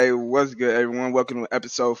What's good, everyone? Welcome to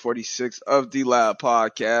episode 46 of The Lab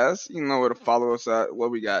Podcast. You know where to follow us at.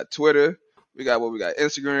 What we got? Twitter. We got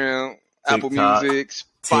Instagram, Apple TikTok, Music,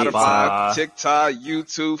 Spotify, TikTok,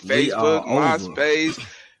 YouTube, Facebook, MySpace.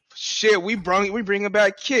 Shit, we bringing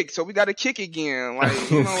back Kick, so we got to kick again. Like,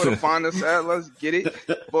 you know where to find us at. Let's get it,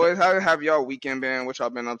 boys. How have y'all weekend been? What y'all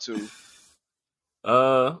been up to?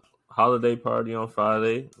 Holiday party on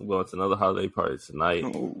Friday. I'm going to another holiday party tonight.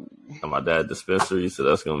 Oh. At my dad's dispensary, so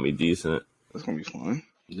that's gonna be decent. That's gonna be fun.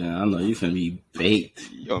 Yeah, I know you finna be baked.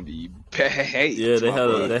 You gonna be baked. Yeah,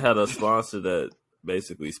 they had a sponsor that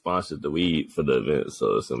basically sponsored the weed for the event,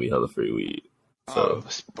 so it's gonna be hella free weed. So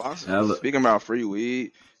speaking about free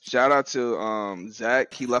weed, shout out to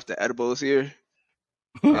Zach. He left the edibles here.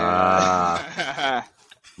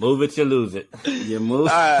 Move it, you lose it. You move.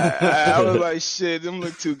 I was like, shit, them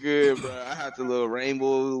look too good, bro. I had the little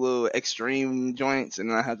rainbow, little extreme joints, and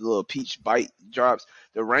then I had the little peach bite drops.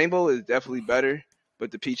 The rainbow is definitely better,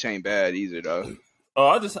 but the peach ain't bad either, though. Oh,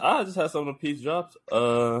 I just had some of the peach drops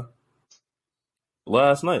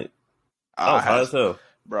last night. I was high as hell.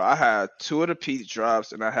 Bro, I had 2 of the peach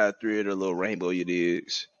drops, and I had 3 of the little rainbow you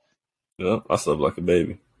digs. Yeah, I slept like a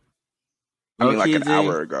baby. I mean, like an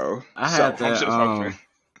hour ago. I had that.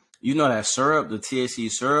 You know that syrup, the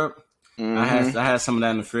THC syrup? Mm-hmm. I had some of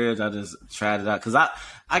that in the fridge. I just tried it out. Because I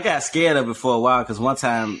got scared of it for a while because one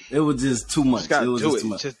time it was just too much. It was just too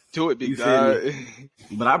much. Just do it, big guy.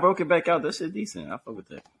 But I broke it back out. That shit decent. I fuck with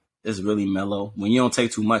that. It's really mellow. When you don't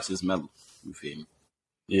take too much, it's mellow. You feel me?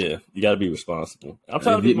 Yeah, you got to be responsible. I'm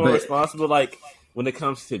trying to be more responsible. Like, when it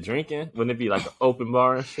comes to drinking, wouldn't it be like an open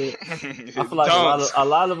bar and shit? I feel like a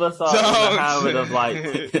lot of us are in the habit of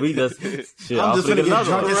like, we just, shit, I'm just gonna get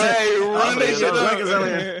drunk as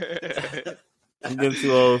I'm getting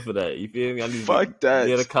too old for that. You feel me? I need to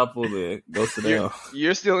get a couple and go sit down.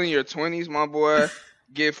 You're still in your 20s, my boy.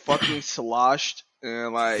 Get sloshed.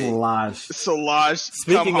 And like sloshed.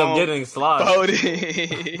 Speaking of getting sloshed, once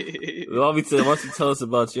you tell us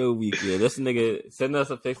about your weekend, this nigga send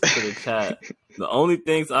us a picture to the chat. The only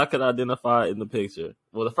things I could identify in the picture,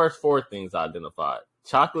 well, the first 4 things I identified: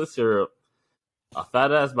 chocolate syrup, a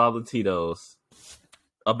fat ass bottle of Tito's,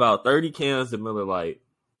 about 30 cans of Miller Lite,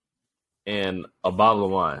 and a bottle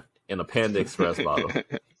of wine in a Panda Express bottle.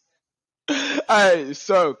 Alright,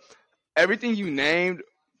 so everything you named,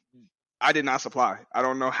 I did not supply. I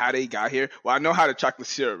don't know how they got here. Well, I know how the chocolate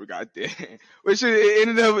syrup got there, which it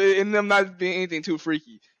ended up not being anything too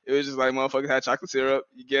freaky. It was just like, motherfuckers had chocolate syrup.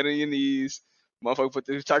 You get on your knees. Motherfucker put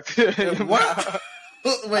the chocolate syrup. What?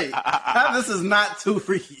 Wait, how this is not too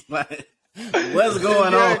freaky? Like, what's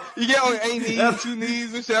going on? You get on a knee, 2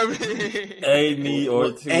 knees, whichever. A knee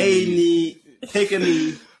or 2 A knee, pick a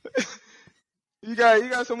knee. You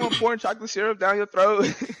got someone pouring chocolate syrup down your throat.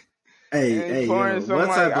 Hey, what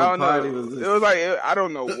type of party was this? It was like, I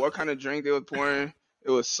don't know what kind of drink they was pouring.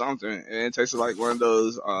 It was something, and it tasted like one of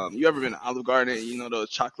those. You ever been to Olive Garden? You know those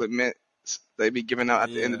chocolate mints they be giving out at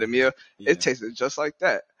the end of the meal. Yeah. It tasted just like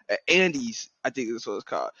that. At Andy's, I think that's what it's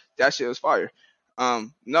called. That shit was fire.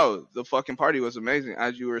 No, the fucking party was amazing.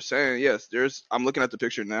 As you were saying, yes. I'm looking at the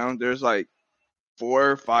picture now. There's like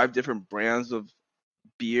 4 or 5 different brands of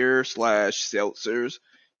beer / seltzers.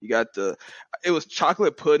 You got it was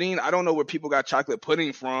chocolate pudding. I don't know where people got chocolate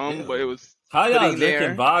pudding from, but it was. How y'all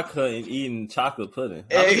drinking vodka and eating chocolate pudding?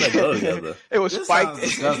 How does that go together? It was spiked,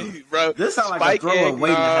 bro. This sounds like a throwaway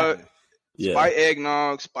waiting to happen. Spiked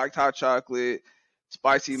eggnog, spiked hot chocolate,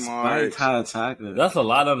 spicy Mars. Spiked hot chocolate. That's a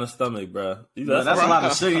lot on the stomach, bro. That's a lot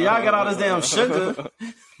of sugar. Y'all got all this damn sugar.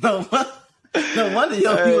 No wonder you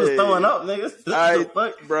was throwing up, niggas.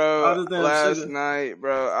 Bro, last night,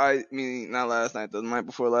 bro. I mean, not last night, the night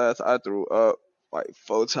before last, I threw up like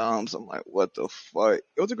 4 times. I'm like, what the fuck?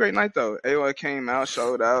 It was a great night, though. Everyone came out,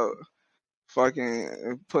 showed out,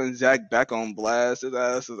 fucking putting Zach back on blast. His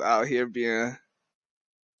ass was out here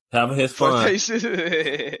having his fun.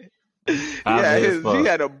 He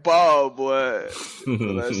had a ball, boy. So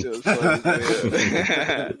that shit was funny.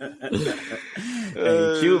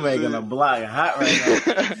 Hey, Q making a block hot right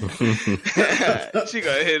now. She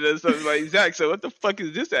gonna hit us something like, Zach, so what the fuck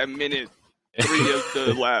is this at minute 3 of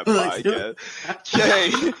the Lab Podcast?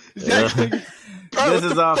 Okay, Zach, this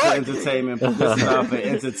is all for entertainment. This is all for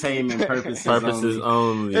entertainment purposes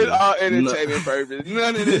only. It's all entertainment purpose.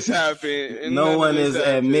 None of this happened. No one is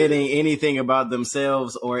admitting anything about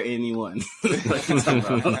themselves or anyone. What you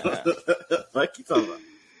talking about?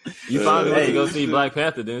 You finally went to go see Black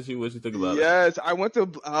Panther, didn't you? What you think about it? Yes, I went to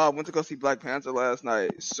go see Black Panther last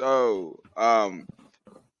night. So,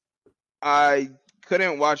 I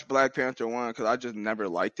couldn't watch Black Panther 1 because I just never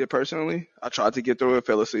liked it personally. I tried to get through it,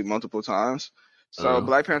 fell asleep multiple times. So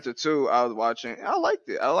Black Panther 2, I was watching. I liked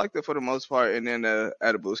it. I liked it for the most part, and then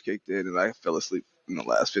Edibles kicked in, and I fell asleep in the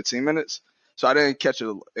last 15 minutes. So I didn't catch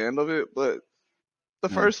the end of it, but the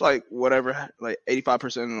first 85%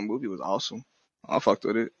 of the movie was awesome. I fucked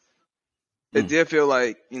with it. It did feel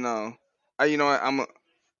like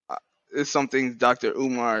it's something Dr.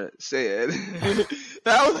 Umar said.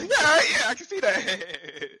 I was like, yeah, I can see that.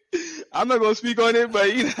 I'm not gonna speak on it, but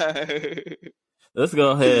Let's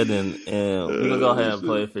go ahead and we're gonna go ahead and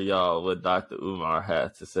play for y'all what Dr. Umar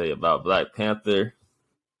had to say about Black Panther.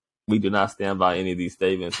 We do not stand by any of these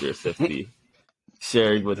statements. We're simply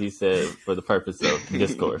sharing what he said for the purpose of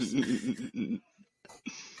discourse. And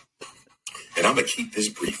I'm gonna keep this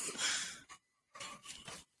brief.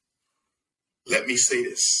 Let me say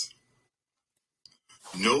this.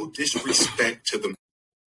 No disrespect to the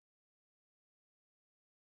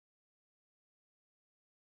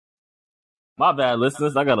My bad,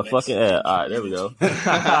 listeners. I got a fucking ad. All right, there we go.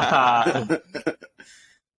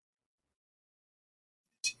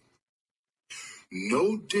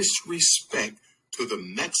 No disrespect to the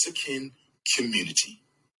Mexican community.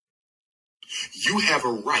 You have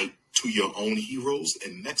a right to your own heroes,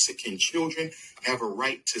 and Mexican children have a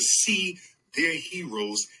right to see their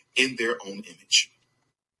heroes in their own image.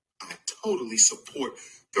 I totally support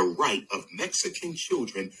the right of Mexican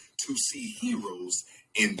children to see heroes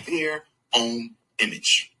in their own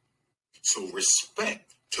image. So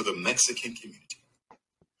respect to the Mexican community.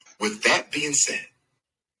 With that being said,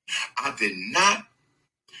 I did not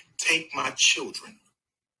take my children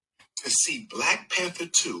to see Black Panther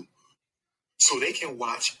 2 so they can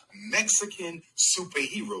watch Mexican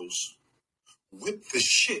superheroes whip the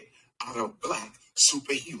shit out of black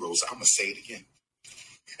superheroes. I'm going to say it again.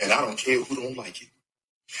 And I don't care who don't like it.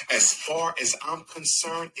 As far as I'm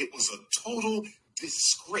concerned, it was a total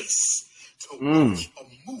disgrace to watch a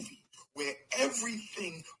movie where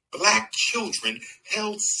everything black children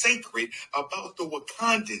held sacred about the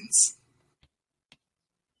Wakandans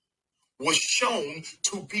was shown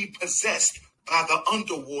to be possessed by the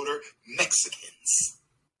underwater Mexicans.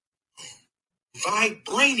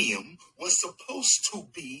 Vibranium was supposed to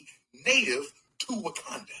be native to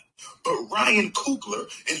Wakanda, but Ryan Coogler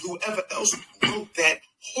and whoever else wrote that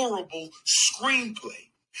horrible screenplay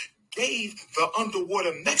gave the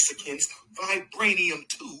underwater Mexicans vibranium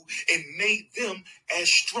too and made them as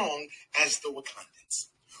strong as the Wakandans.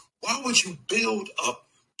 Why would you build up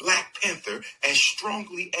Black Panther as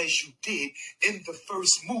strongly as you did in the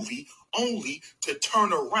first movie only to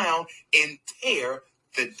turn around and tear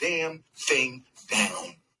the damn thing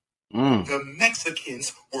down? The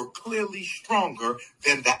Mexicans were clearly stronger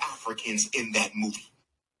than the Africans in that movie.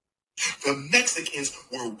 The Mexicans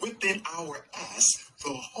were whipping our ass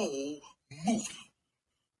the whole movie.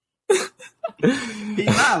 He's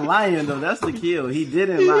not lying though. That's the kill. He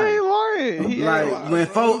didn't lie. He ain't lying. He like ain't lying.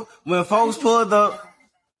 when folks pulled up.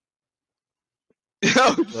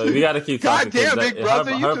 Well, we got to keep talking. Goddamn, big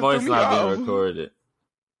brother, her voice not being recorded.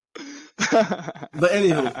 But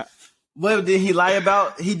anywho, what did he lie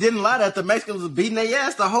about? He didn't lie that the Mexicans was beating their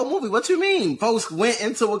ass the whole movie. What you mean? Folks went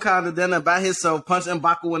into Wakanda then by himself, punched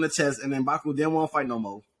M'Baku in the chest, and then M'Baku didn't want to fight no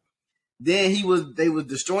more. Then they was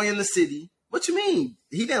destroying the city. What you mean?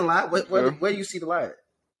 He didn't lie. Where do you see the lie?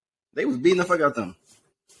 They was beating the fuck out them.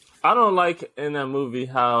 I don't like in that movie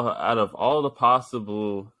how out of all the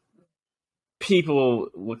possible people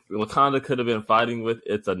Wakanda could have been fighting with,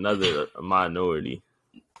 it's another minority.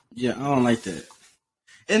 Yeah, I don't like that.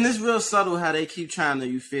 And it's real subtle how they keep trying to,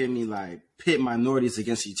 you feel me, like pit minorities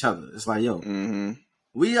against each other. It's like, yo,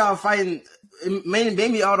 we all fighting.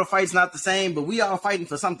 Maybe all the fights not the same, but we all fighting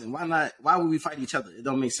for something. Why not? Why would we fight each other? It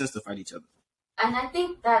don't make sense to fight each other. And I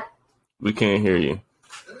think that we can't hear you.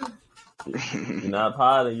 You're not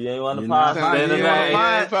podding. You ain't want to pod.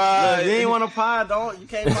 You ain't want to pod. Don't. You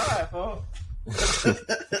can't pod, folks. HR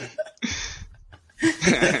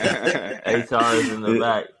is in the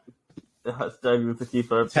back. Struggling to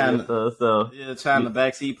keep her trying so yeah, trying to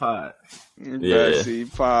backseat pod.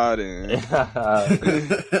 Backseat pod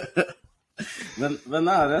but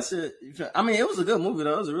no, that's it. I mean, it was a good movie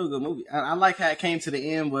though. It was a real good movie. I like how it came to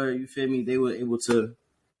the end where, you feel me, they were able to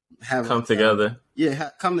come together.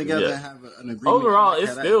 Come together and have an agreement. Overall, it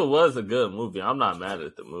still was a good movie. I'm not mad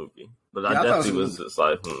at the movie, but I definitely was just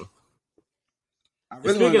like,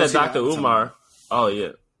 Speaking of Dr. Umar, oh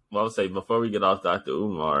yeah, well, I would say before we get off Dr.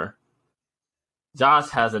 Umar, Josh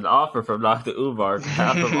has an offer from Dr. Umar to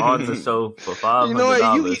have him on the show for $500. You know what?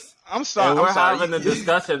 I'm sorry. And we're having a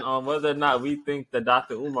discussion on whether or not we think that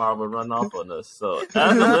Dr. Umar will run off on us. So, as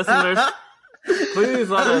the listeners, Please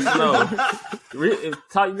let us know.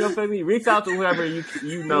 Reach out to whoever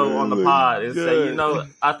you know on the pod and say,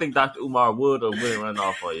 I think Dr. Umar would or wouldn't run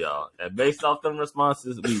off on y'all. And based off them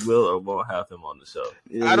responses, we will or won't have him on the show.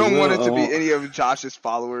 I don't want it to be any of Josh's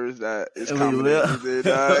followers that is commenting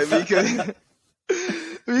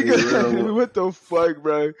because what the fuck,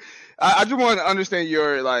 bro? I just want to understand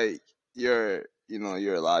your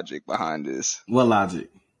logic behind this. What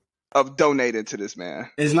logic? Of donating to this man.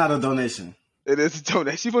 It's not a donation. It is a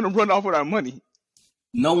donation. You want to run off with our money.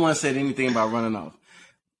 No one said anything about running off.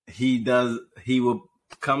 He will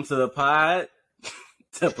come to the pod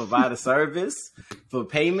to provide a service for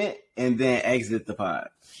payment and then exit the pod.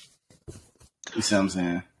 You see what I'm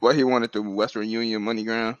saying? What he wanted the Western Union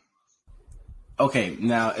MoneyGram. Okay,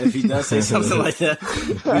 now if he does say something like that,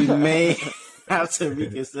 we may have to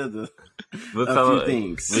reconsider a few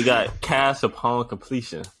things. We got cash upon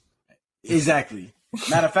completion. Exactly.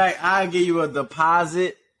 Matter of fact, I'll give you a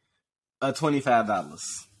deposit of $25.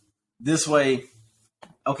 This way,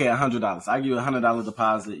 okay, $100. I'll give you $100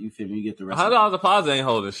 deposit. You feel me? You get the rest. $100 deposit ain't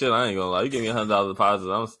holding shit. I ain't gonna lie. You give me $100 deposit,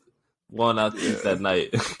 I'm going out to eat that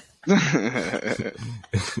night.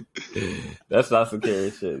 That's not some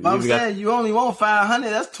scary shit. But I'm saying you only want $500.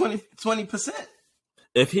 That's 20%.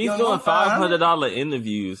 If he's doing $500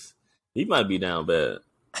 interviews, he might be down bad.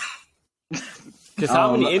 Because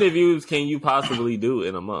how many interviews can you possibly do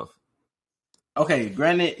in a month? Okay,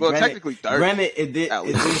 granted. Well, technically 30. Granted, it did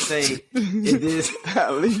say it did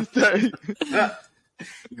at least 30.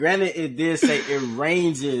 Granted, it did say it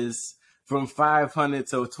ranges from 500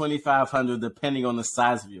 to 2,500 depending on the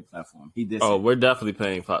size of your platform. He did. We're definitely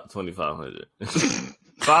paying 2,500.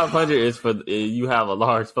 500 is for you have a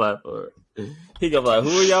large platform. He gonna be like,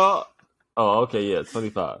 "Who are y'all?" Oh, okay, yeah,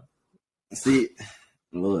 25. See,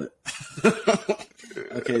 Lord.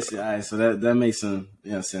 Okay, see, all right, so that makes some,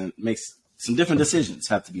 makes some different decisions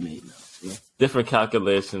have to be made now. Yeah. Different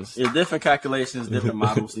calculations. Yeah, different calculations, different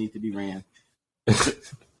models need to be ran.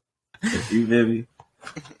 You feel me?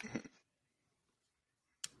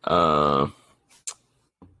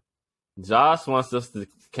 Josh wants us to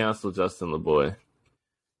cancel Justin LeBoy.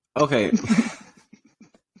 Okay.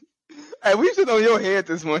 Hey, we sit on your head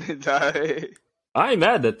this morning, Ty. I ain't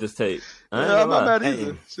mad at this tape. I'm not mad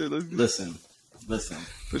either. Hey, listen.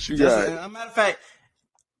 What you got? As a matter of fact,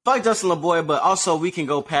 fuck Justin LeBoy, but also we can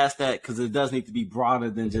go past that because it does need to be broader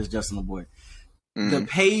than just Justin LeBoy. The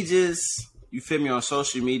pages, you feel me, on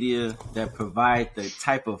social media that provide the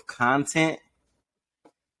type of content.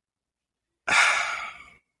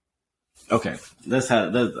 Okay, I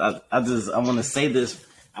want to say this.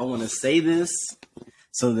 I want to say this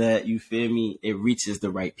so that you feel me, it reaches the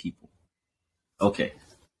right people. Okay,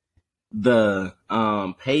 the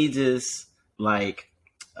pages like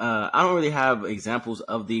I don't really have examples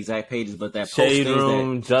of the exact pages, but that Shade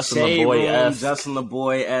Room, Justin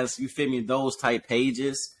LeBoy, as you feel me, those type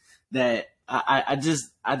pages that I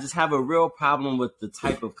just have a real problem with the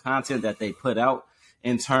type of content that they put out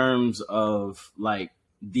in terms of like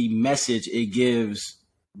the message it gives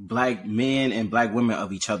black men and black women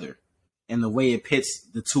of each other and the way it pits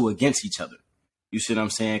the two against each other. You see what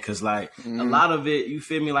I'm saying? Because like a lot of it, you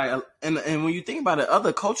feel me, like and when you think about it,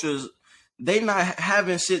 other cultures, they not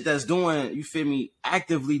having shit that's doing, you feel me,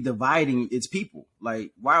 actively dividing its people.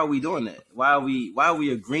 Like, why are we doing that? Why are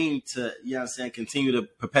we agreeing to, you know what I'm saying, continue to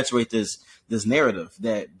perpetuate this narrative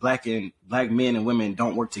that black men and women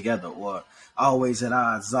don't work together or always at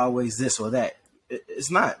odds, is always this or that.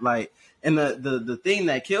 It's not like, and the thing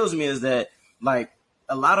that kills me is that like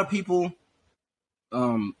a lot of people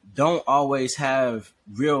don't always have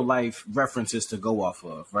real life references to go off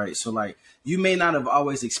of, right? So like you may not have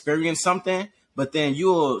always experienced something, but then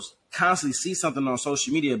you'll constantly see something on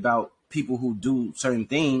social media about people who do certain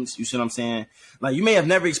things. You see what I'm saying? Like you may have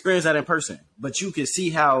never experienced that in person, but you can see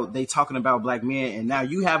how they talking about black men, and now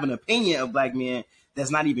you have an opinion of black men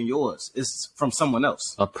that's not even yours. It's from someone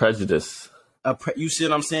else. A prejudice. You see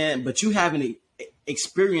what I'm saying? But you haven't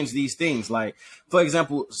experienced these things. Like, for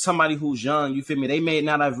example, somebody who's young, you feel me? They may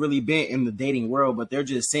not have really been in the dating world, but they're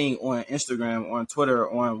just seeing on Instagram or on Twitter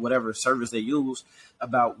or on whatever service they use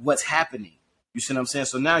about what's happening. You see what I'm saying?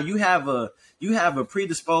 So now you have a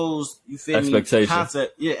predisposed, you feel expectation. Me,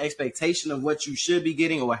 concept, expectation of what you should be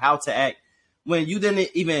getting or how to act when you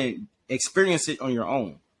didn't even experience it on your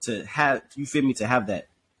own to have, you feel me, to have that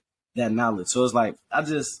knowledge. So it's like I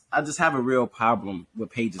just have a real problem with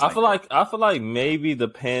pages. I feel like maybe the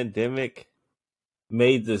pandemic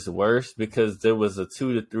made this worse because there was a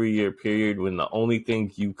 2 to 3 year period when the only thing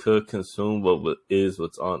you could consume is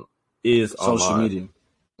social online. Media.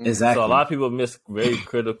 Exactly. So a lot of people miss very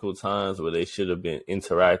critical times where they should have been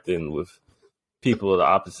interacting with people of the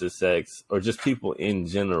opposite sex or just people in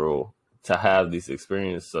general to have these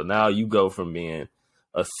experiences. So now you go from being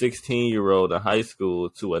a 16-year-old in high school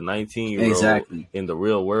to a 19-year-old in the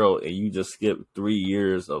real world, and you just skip 3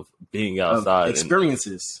 years of being outside. Of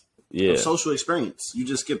experiences. Of social experience. You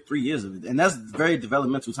just skip 3 years of it. And that's very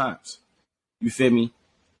developmental times. You feel me?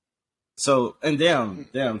 So, and damn,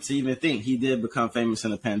 to even think he did become famous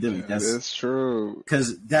in the pandemic. That's true.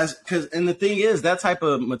 Because and the thing is, that type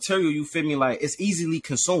of material, you feel me, like, it's easily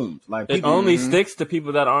consumed. Like, it only sticks to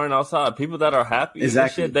people that aren't outside, people that are happy.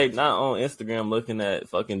 Exactly. Shit, they not on Instagram looking at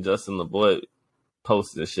fucking Justin LeBoy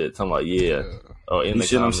posting shit, talking about, or in the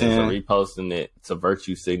comments or reposting it to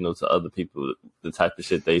virtue signal to other people the type of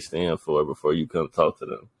shit they stand for before you come talk to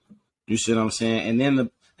them. You see what I'm saying?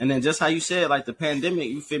 And then just how you said, like, the pandemic,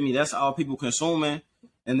 you feel me? That's all people consuming,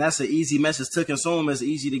 and that's an easy message to consume. It's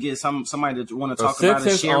easy to get somebody to want to talk about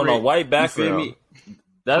it, share on it. A white background.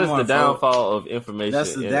 That is the downfall of information.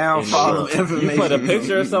 That's the downfall of information. You put a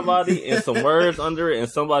picture of somebody and some words under it, and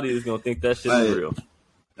somebody is gonna think that shit is real.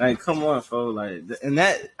 Like, come on, folks. Like, and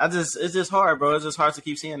that it's just hard, bro. It's just hard to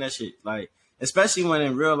keep seeing that shit. Like, especially when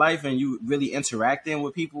in real life and you really interacting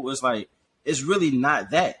with people, it's like it's really not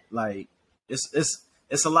that. Like,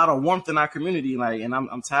 it's a lot of warmth in our community, like, and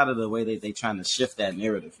I'm tired of the way they trying to shift that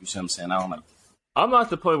narrative. You see what I'm saying? I don't like. I'm at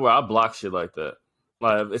the point where I block shit like that.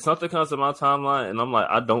 Like, if something comes to my timeline and I'm like,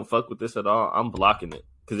 I don't fuck with this at all, I'm blocking it.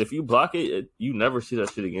 Because if you block it, you never see that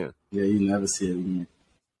shit again. Yeah, you never see it again.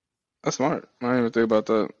 That's smart. I didn't even think about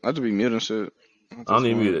that. I just be muting shit. I don't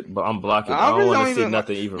even mute it, but I'm blocking. I don't want to see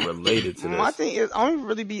nothing even related to this. My thing is, I don't even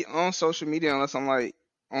really be on social media unless I'm like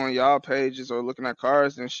on y'all pages or looking at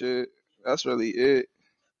cars and shit. That's really it.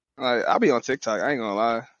 Like, I'll be on TikTok. I ain't gonna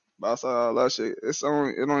lie. But outside all that shit, it don't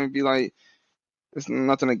even be like it's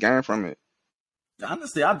nothing to gain from it.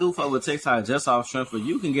 Honestly, I do fuck with TikTok just off strength, but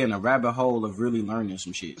you can get in a rabbit hole of really learning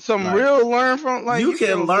some shit. Some like, real learn from, like, you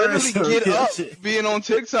can learn some get real up shit. Being on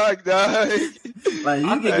TikTok, dog. Like, you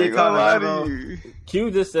can get caught out.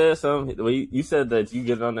 Q just said something. You said that you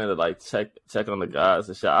get on there to like check on the guys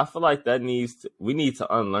and shit. I feel like we need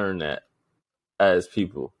to unlearn that as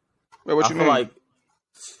people. Wait, what you mean? I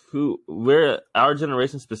feel like our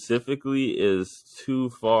generation specifically is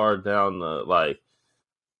too far down the like.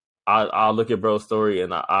 I'll look at bro's story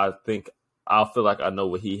and I think I'll feel like I know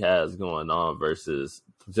what he has going on versus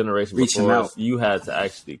generation reaching before out. You had to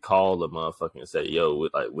actually call the motherfucker and say, yo,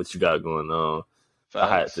 what you got going on? Facts.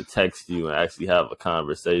 I had to text you and actually have a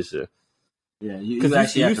conversation. Yeah,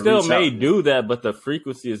 because you still may do that, but the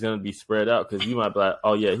frequency is going to be spread out because you might be like,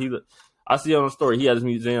 oh yeah, I see on the story he had his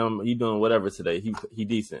museum, he doing whatever today. He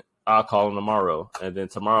decent. I'll call him tomorrow. And then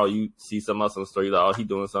tomorrow you see something else on the story, you're like, oh, he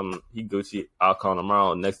doing something, he Gucci, I'll call him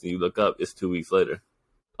tomorrow. Next thing you look up, it's 2 weeks later.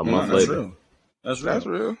 A month later. Real. That's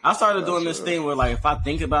real. I started doing this thing where, like, if I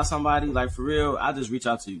think about somebody, like, for real, I just reach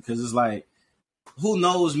out to you. Because it's like, who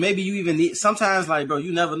knows? Maybe you even need, sometimes, like, bro,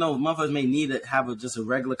 you never know. Motherfuckers may need to have just a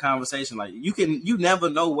regular conversation. Like, you never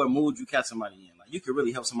know what mood you catch somebody in. Like, you could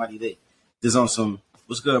really help somebody there. Just on some,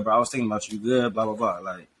 what's good, bro? I was thinking about you. Good, blah, blah, blah.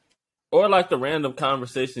 Like, or like the random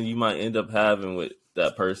conversation you might end up having with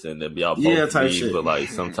that person that y'all both leave with like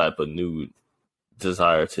some type of new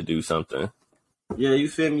desire to do something. Yeah, you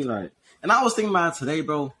feel me? Like, and I was thinking about it today,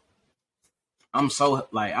 bro. I'm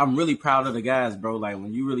really proud of the guys, bro. Like,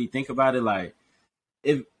 when you really think about it, like,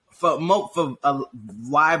 if for a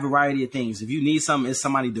wide variety of things, if you need something, it's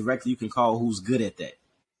somebody directly you can call who's good at that.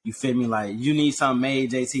 You feel me? Like, you need something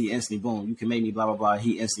made, JT, instantly, boom, you can make me blah, blah, blah.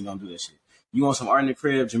 He instantly gonna do that shit. You want some art in the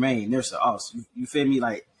crib, Jermaine, Nurse, awesome. You feel me?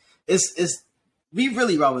 Like, it's we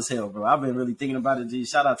really raw as hell, bro. I've been really thinking about it, G.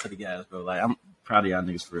 Shout out to the guys, bro. Like, I'm proud of y'all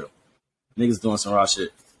niggas for real. Niggas doing some raw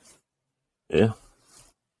shit. Yeah.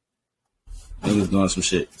 Niggas doing some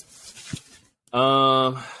shit.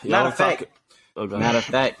 Matter of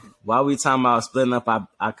fact, while we talking about splitting up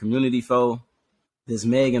our community, this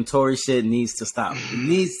Meg and Tory shit needs to stop.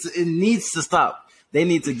 It needs to stop. They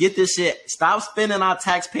need to get this shit. Stop spending our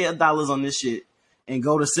taxpayer dollars on this shit and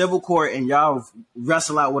go to civil court and y'all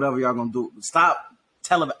wrestle out whatever y'all gonna do. Stop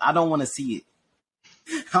telling. I don't want to see it.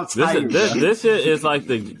 I'm tired. This shit is like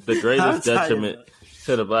the greatest detriment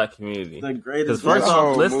to the black community. The greatest. First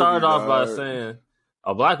off, let's start off by saying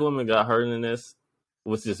a black woman got hurt in this,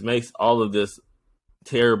 which just makes all of this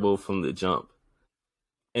terrible from the jump.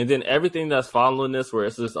 And then everything that's following this, where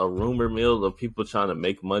it's just a rumor mill of people trying to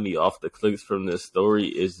make money off the clicks from this story,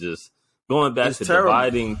 is just going back to terrible.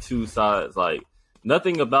 Dividing two sides. Like,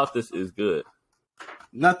 nothing about this is good.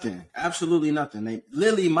 Nothing. Absolutely nothing. They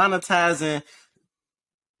literally monetizing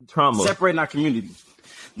trauma, separating our community.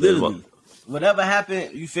 Literally. whatever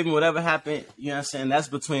happened, you feel me? Whatever happened, you know what I'm saying? That's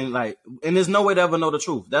between like, and there's no way to ever know the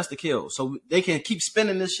truth. That's the kill. So they can keep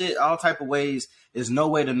spinning this shit all type of ways. There's no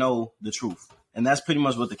way to know the truth, and that's pretty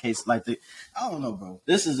much what the case. Like, I don't know, bro.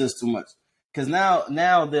 This is just too much. Because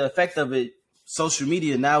now the effect of it, social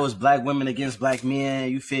media now is black women against black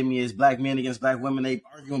men. You feel me? It's black men against black women. They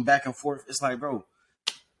arguing back and forth. It's like, bro,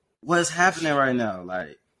 what's happening right now?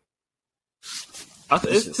 Like,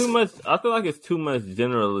 it's too much. I feel like it's too much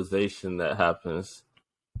generalization that happens,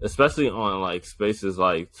 especially on like spaces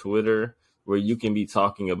like Twitter, where you can be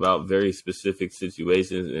talking about very specific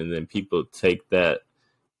situations, and then people take that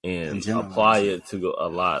and apply it to a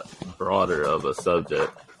lot broader of a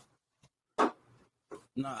subject.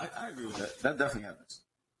 No, I agree with that. That definitely happens.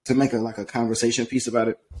 To make a conversation piece about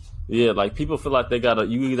it. Yeah, like people feel like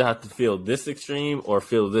you either have to feel this extreme or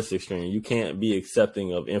feel this extreme. You can't be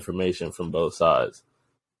accepting of information from both sides.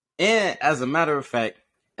 And as a matter of fact,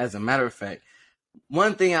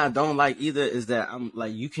 one thing I don't like either is that I'm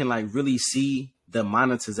like, you can like really see the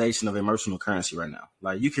monetization of emotional currency right now.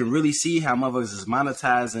 Like you can really see how motherfuckers is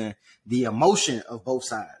monetizing the emotion of both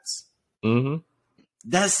sides. Mm-hmm.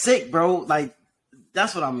 That's sick, bro. Like,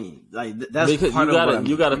 that's what I mean. Like that's because part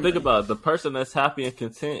you gotta think about it. The person that's happy and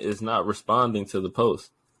content is not responding to the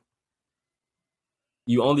post.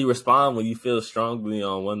 You only respond when you feel strongly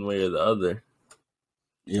on one way or the other.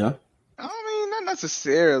 Yeah. I mean, not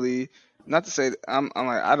necessarily. Not to say I'm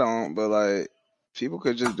like I don't, but like people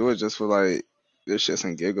could just do it just for like their shits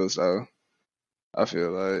and giggles though. I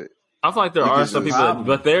feel like there are some people,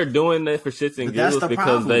 but they're doing that for shits and giggles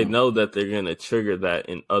because they know that they're gonna trigger that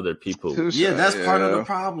in other people. Yeah, that's part of the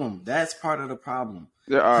problem. That's part of the problem.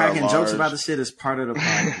 Cracking jokes about the shit is part of the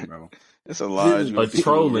problem, bro. It's a large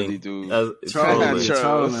trolling. Trolling.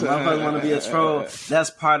 Motherfuckers want to be a troll. That's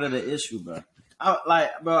part of the issue, bro. I'm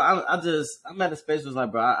at a space where it's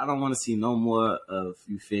like, bro, I don't want to see no more of,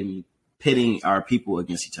 you feel me, pitting our people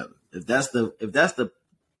against each other. If that's the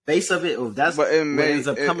base of it, or if that's what ends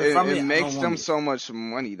up coming from it, it makes them so much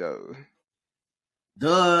money though.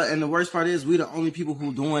 Duh, and the worst part is we the only people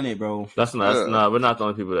who doing it, bro. We're not the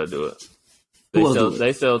only people that do it.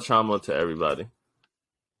 They sell trauma to everybody.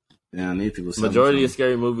 Yeah, I need people. Majority of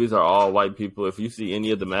scary movies are all white people. If you see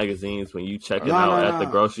any of the magazines when you check it out at the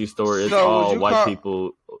grocery store, it's all white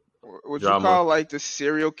people. Would drama. You call like the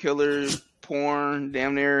serial killer porn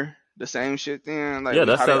damn near the same shit then? Like, yeah,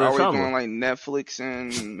 that's how they're always trauma. doing like Netflix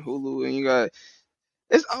and Hulu, and you got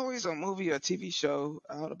it's always a movie, a TV show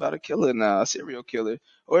out about a killer now, a serial killer,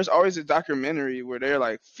 or it's always a documentary where they're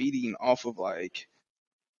like feeding off of like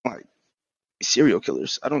serial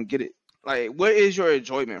killers. I don't get it. Like, what is your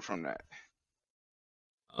enjoyment from that?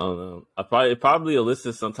 I don't know. It probably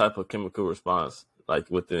elicits some type of chemical response,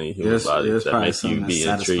 like within the human body, that makes you be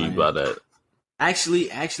intrigued by that.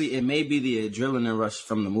 Actually, it may be the adrenaline rush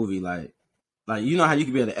from the movie. Like you know how you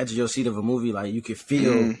can be at the edge of your seat of a movie, like you can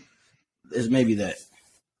feel. It's maybe that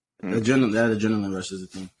adrenaline rush is a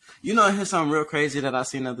thing. You know, here's something real crazy that I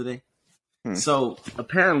seen the other day. So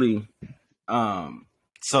apparently,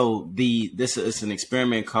 this is an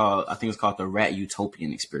experiment called, I think it's called the Rat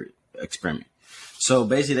Utopian experiment. So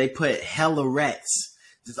basically they put hella rats,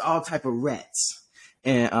 there's all type of rats,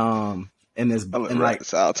 and there's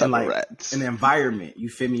rats an environment, you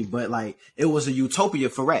feel me? But like it was a utopia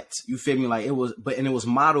for rats, you feel me? Like it was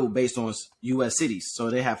modeled based on U.S. cities.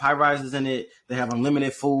 So they have high rises in it, they have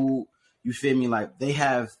unlimited food, you feel me? Like they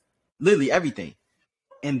have literally everything.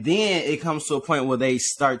 And then it comes to a point where they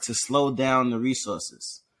start to slow down the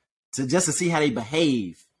resources to see how they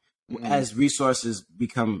behave as resources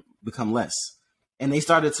become less. And they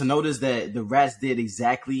started to notice that the rats did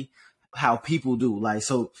exactly how people do. Like,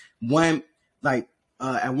 so at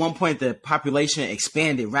one point the population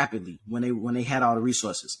expanded rapidly when they had all the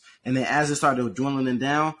resources. And then as it started dwindling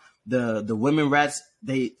down, the women rats,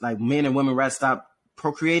 men and women rats stopped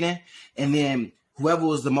procreating. And then whoever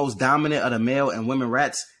was the most dominant of the male and women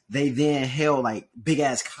rats, they then held like big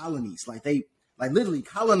ass colonies. Like they literally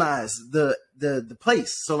colonized the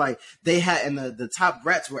place. So like they had, and the top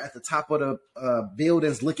rats were at the top of the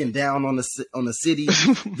buildings looking down on the city.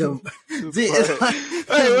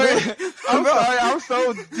 I'm sorry, I'm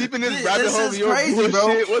so deep in this rabbit hole of your bullshit. Bro.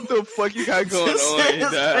 What the fuck you got going on?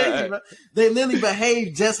 Crazy, bro. They literally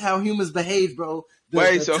behave just how humans behave, bro.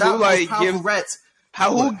 So who like gives rats?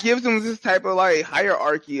 Who gives them this type of like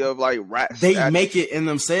hierarchy of like rats? They make it in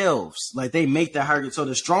themselves. Like they make the hierarchy. So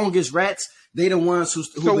the strongest rats, they the ones who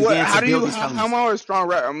began to build these colonies. How am I a strong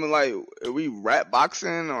rat? I mean, like, are we rat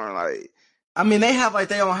boxing or like? I mean, they have like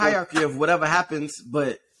their own hierarchy of whatever happens,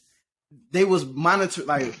 but they was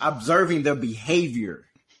observing their behavior.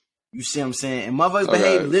 You see what I'm saying? And motherfuckers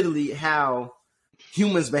behave literally how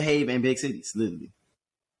humans behave in big cities, literally.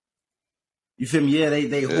 You feel me? Yeah,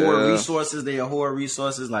 they hoard resources. They hoard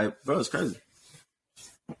resources. Like, bro, it's crazy.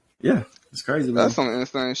 Yeah, it's crazy, man. That's some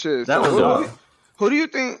insane shit. That was who do you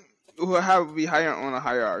think would be higher on a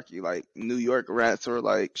hierarchy? Like New York rats or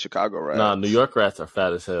like Chicago rats? Nah, New York rats are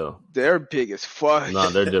fat as hell. They're big as fuck. Nah,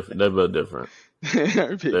 they're different. They're built different.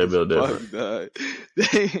 They're built different.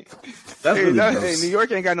 New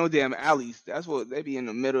York ain't got no damn alleys. That's what they be in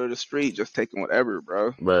the middle of the street just taking whatever,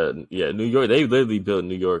 bro. But yeah, New York, they literally built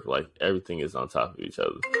New York like everything is on top of each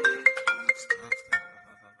other.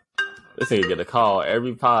 This nigga get a call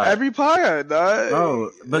every pod, dog.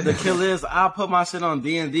 Bro, but the kill is I'll put my shit on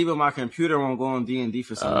D&D, but my computer won't go on D&D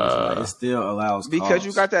for some reason. Like, it still allows because calls.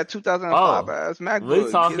 you got that 2005 ass MacBook.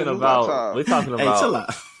 We're talking about. Hey, chill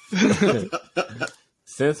out.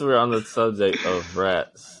 Since we're on the subject of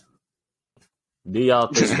rats, do y'all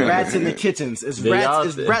think it's rats in the kitchens? It's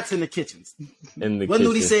rats in the kitchens. What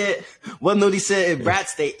Nudie said? If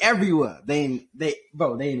rats, they everywhere. They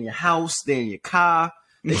in your house. They in your car.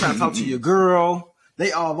 They trying to talk to your girl.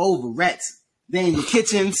 They all over. Rats. They in your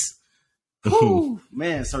kitchens. Whew,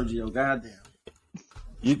 man, Sergio, goddamn.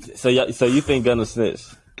 So you think Gunna snitch?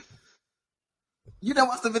 You didn't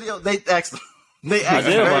watch the video? They asked him. I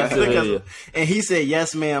did watch the video. And he said,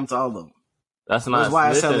 yes, ma'am, to all of them. That's not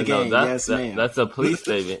snitching. That's a plea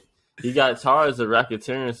statement. He got charged of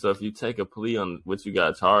racketeering, so if you take a plea on what you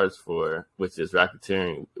got charged for, which is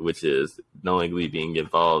racketeering, which is knowingly being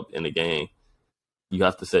involved in a gang, you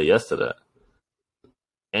have to say yes to that.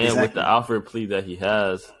 And with the Alfred plea that he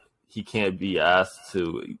has, he can't be asked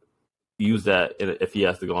to use that if he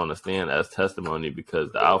has to go on the stand as testimony because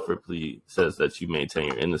the Alfred plea says that you maintain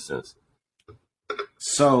your innocence.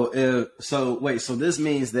 So this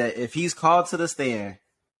means that if he's called to the stand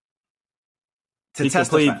to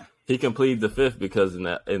testify, he can plead the fifth because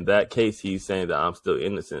in that case he's saying that I'm still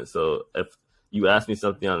innocent. So if you ask me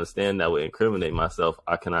something on the stand that would incriminate myself,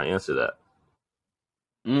 I cannot answer that.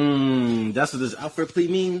 That's what this Alfred plea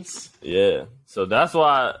means? Yeah. So that's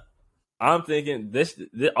why I'm thinking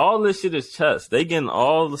all this shit is chess. They getting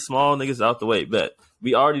all the small niggas out the way. But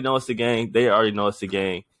we already know it's a gang. They already know it's a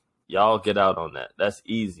gang. Y'all get out on that. That's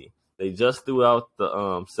easy. They just threw out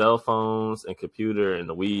the cell phones and computer and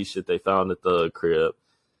the weed shit they found at the crib.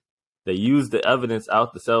 They used the evidence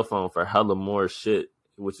out the cell phone for hella more shit,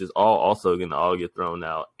 which is also going to get thrown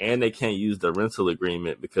out. And they can't use the rental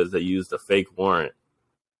agreement because they used a fake warrant.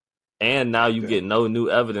 And now you get no new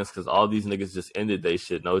evidence because all these niggas just ended they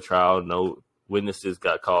shit. No trial, no witnesses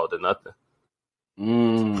got called or nothing.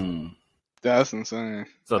 That's insane.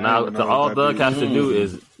 So now all Doug has to do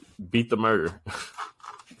is beat the murder.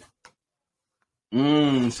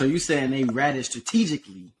 So you saying they ratted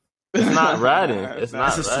strategically? It's not ratting. It's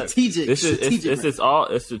not strategic. It's all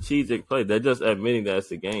a strategic play. They're just admitting that it's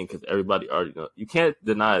a game because everybody already knows. You can't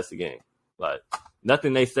deny it's a game. Like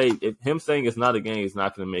nothing they say. If him saying it's not a game is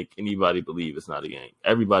not going to make anybody believe it's not a game.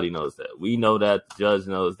 Everybody knows that. We know that. The judge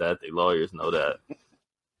knows that. The lawyers know that.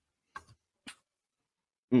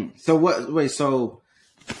 So what? Wait. So,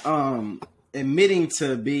 admitting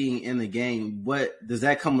to being in the game, what does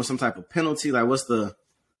that come with? Some type of penalty? Like, what's the?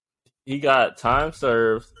 He got time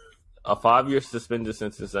served, a 5-year suspended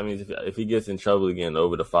sentence. That means if he gets in trouble again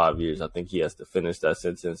over the 5 years, I think he has to finish that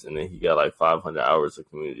sentence, and then he got like 500 hours of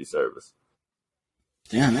community service.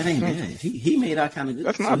 Damn, that ain't bad. He made out kind of good.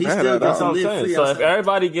 That's not bad. That's what I'm saying. So if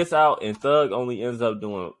everybody gets out and Thug only ends up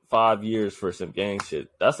doing 5 years for some gang shit,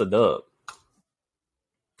 that's a dub.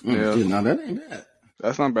 Yeah, no, that ain't bad.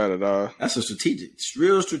 That's not bad at all. That's a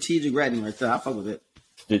real strategic ratting right there. I fuck with it.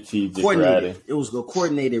 Strategic ratting. It was a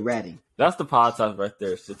coordinated ratting. That's the pod type right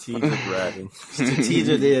there. Strategic ratting.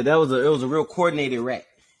 Strategic. Yeah, it was a real coordinated rat.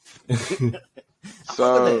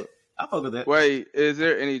 So I fuck with that. Wait, is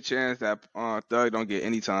there any chance that Thug don't get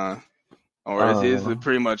any time, or is it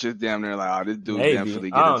pretty much just damn near like, this dude definitely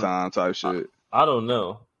get a time type shit? I don't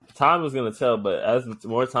know. Time is gonna tell, but as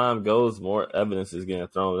more time goes, more evidence is getting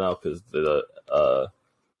thrown out because the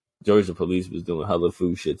Georgia police was doing hella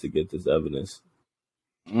food shit to get this evidence.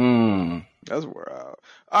 That's wild.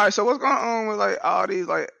 All right, so what's going on with like all these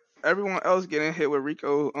like everyone else getting hit with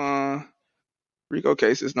RICO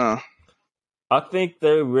cases now? I think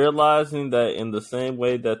they're realizing that in the same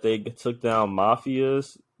way that they took down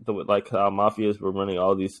mafias, like how mafias were running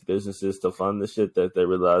all these businesses to fund the shit, that they're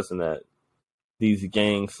realizing that these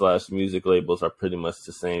gang/music labels are pretty much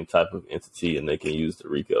the same type of entity, and they can use the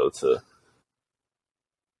RICO to,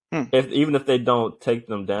 even if they don't take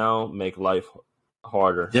them down, make life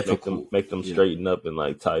harder, difficult, make them straighten up and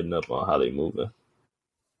like tighten up on how they moving.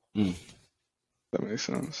 That makes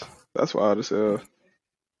sense. That's wild as hell.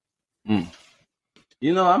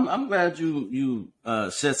 You know, I'm glad you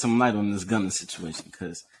shed some light on this Gunna situation,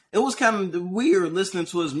 because it was kind of weird listening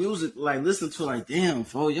to his music, like damn,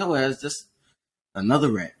 for your ass just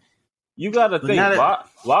another rat. You gotta think,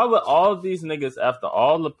 why would all these niggas, after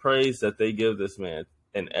all the praise that they give this man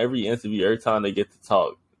in every interview, every time they get to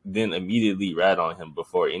talk, then immediately rat on him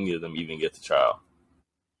before any of them even get to trial?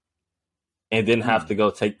 And then have to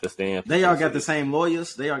go take the stand. They all got the same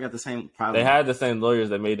lawyers. They all got the same problem. They had the same lawyers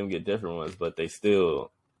that made them get different ones, but they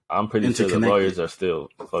still, I'm pretty sure the lawyers are still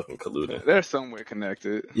fucking colluding. They're somewhere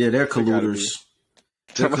connected. Yeah, they're colluders.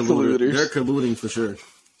 They're colluding for sure.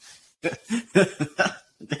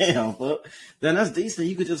 Damn, fuck. Then that's decent.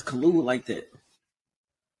 You could just collude like that.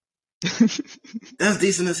 That's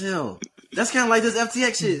decent as hell. That's kind of like this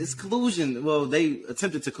FTX shit. It's collusion. Well, they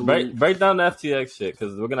attempted to collude. Break down the FTX shit,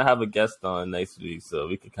 because we're gonna have a guest on next week, so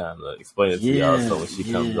we can kind of explain it to y'all. So when she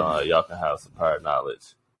comes on, y'all can have some prior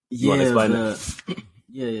knowledge. You want to explain it?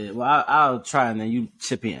 Yeah. Well, I'll try, and then you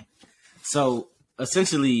chip in. So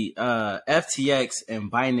essentially, FTX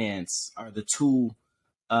and Binance are the two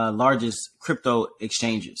largest crypto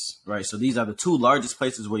exchanges, right? So these are the two largest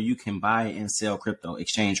places where you can buy and sell crypto,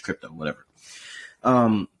 exchange crypto, whatever.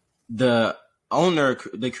 The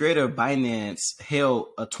creator of Binance held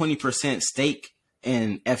a 20% stake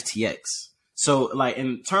in FTX. So like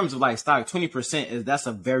in terms of like stock, 20% that's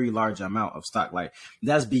a very large amount of stock. Like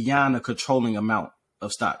that's beyond a controlling amount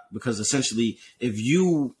of stock, because essentially if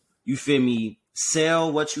you feel me, sell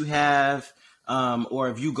what you have, or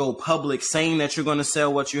if you go public saying that you're going to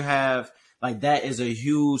sell what you have, like that is a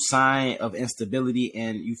huge sign of instability,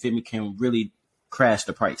 and you feel me, can really crash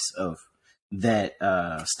the price of that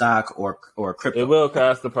stock or crypto. It will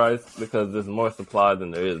crash the price because there's more supply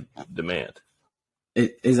than there is demand.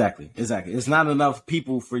 Exactly. It's not enough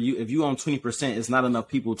people for you. If you own 20%, it's not enough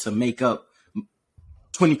people to make up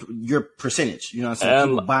 20 your percentage. You know what I'm saying?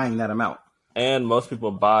 People buying that amount. And most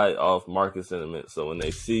people buy off market sentiment. So when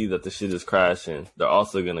they see that the shit is crashing, they're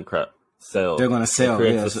also going to sell. They're going to sell. It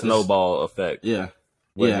creates a snowball effect. Yeah.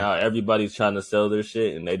 Where now everybody's trying to sell their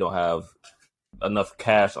shit and they don't have enough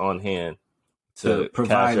cash on hand to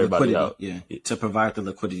provide liquidity. Out. Yeah. To provide the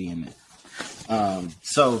liquidity in it.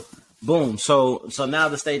 So boom. So now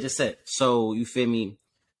the stage is set. So you feel me?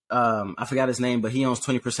 I forgot his name, but he owns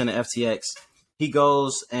 20% of FTX. He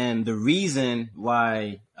goes, and the reason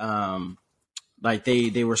why like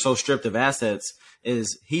they were so stripped of assets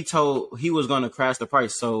is he was going to crash the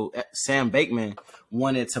price. So Sam Bankman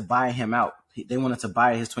wanted to buy him out. They wanted to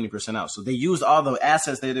buy his 20% out. So they used all the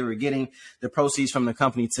assets that they were getting, the proceeds from the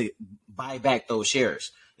company, to buy back those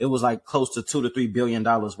shares. It was like close to $2 to $3 billion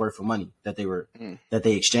worth of money that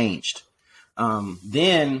they exchanged.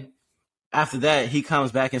 Then after that, he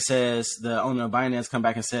comes back and says, the owner of Binance come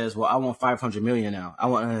back and says, well, I want 500 million now. I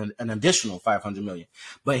want an additional 500 million.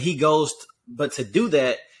 But to do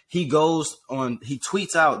that, he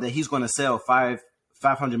tweets out that he's going to sell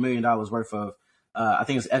 $500 million worth of, I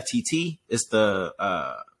think it's FTT. It's the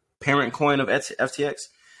parent coin of FTX.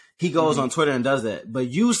 He goes on Twitter and does that. But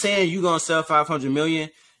you saying you're going to sell 500 million,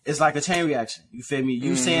 it's like a chain reaction. You feel me?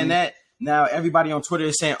 You saying that, now everybody on Twitter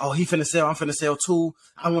is saying, oh, he finna sell, I'm finna sell too.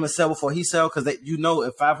 I want to sell before he sell, because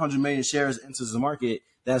if 500 million shares enters the market,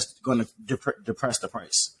 that's going to depress the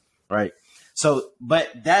price, right? So,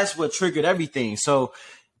 but that's what triggered everything. So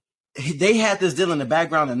they had this deal in the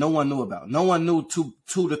background that no one knew about. No one knew $2 to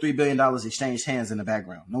 $3 billion exchanged hands in the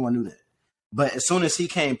background. No one knew that. But as soon as he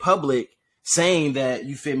came public saying that,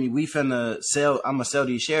 you feel me, we finna sell, I'm gonna sell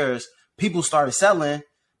these shares, people started selling.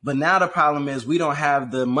 But now the problem is we don't have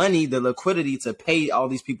the money, the liquidity to pay all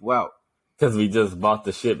these people out. Because we just bought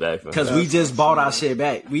the shit back. Because we just bought our shit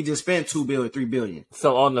back. We just spent $2 billion, $3 billion.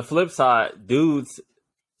 So on the flip side, dude's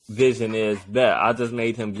vision is that I just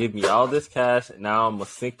made him give me all this cash. And now I'm going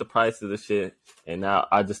to sink the price of the shit. And now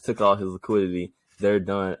I just took all his liquidity. They're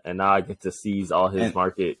done. And now I get to seize all his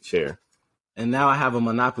market share. And now I have a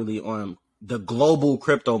monopoly on the global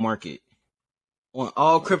crypto market. On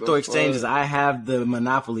all crypto exchanges, I have the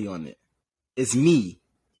monopoly on it. It's me.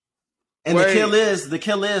 And the kill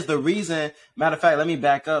is the reason. Matter of fact, let me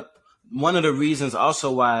back up. One of the reasons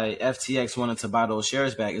also why FTX wanted to buy those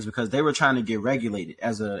shares back is because they were trying to get regulated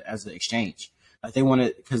as an exchange. Like they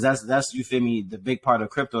wanted, because that's you feel me. The big part of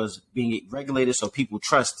crypto is being regulated so people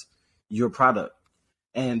trust your product.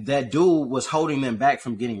 And that dude was holding them back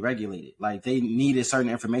from getting regulated. Like they needed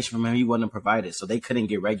certain information from him. He wasn't provided. So they couldn't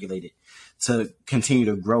get regulated to continue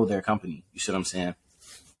to grow their company. You see what I'm saying?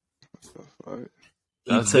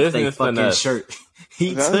 He took their fucking shirt.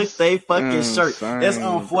 He took their fucking shirt. It's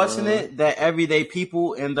unfortunate that everyday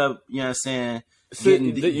people end up, you know what I'm saying,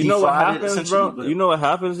 you know what happens, bro? But... You know what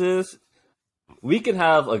happens is we can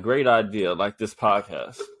have a great idea like this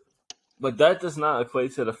podcast, but that does not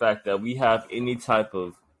equate to the fact that we have any type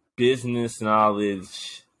of business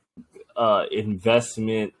knowledge,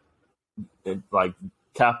 investment, like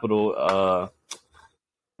capital,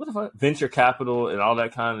 what the fuck? Venture capital and all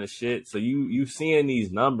that kind of shit. So you seeing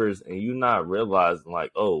these numbers and you not realizing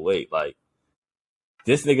like, oh wait, like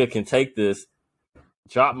this nigga can take this,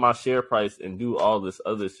 drop my share price and do all this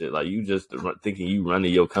other shit. Like you just thinking you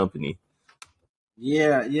running your company.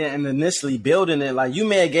 Yeah, and initially building it, like you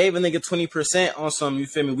may have gave a nigga 20% on some, you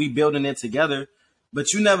feel me? We building it together,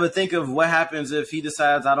 but you never think of what happens if he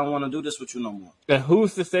decides I don't want to do this with you no more. And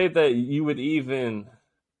who's to say that you would even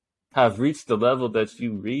have reached the level that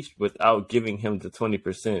you reached without giving him the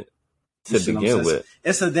 20% to begin with?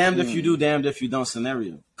 It's a damned if you do, damned if you don't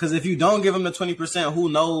scenario. Because if you don't give him the 20%, who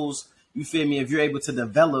knows? You feel me? If you're able to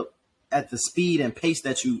develop at the speed and pace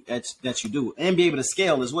that you do, and be able to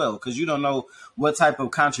scale as well, because you don't know what type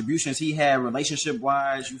of contributions he had relationship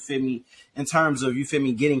wise. You feel me? In terms of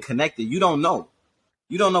getting connected, you don't know.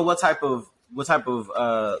 You don't know what type of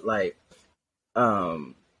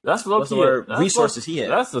that's low-key, resources he had.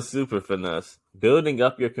 That's a super finesse. Building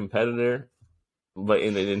up your competitor, but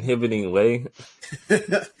in an inhibiting way.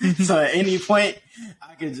 So at any point,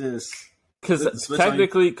 I could just... Because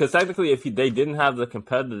technically, if they didn't have the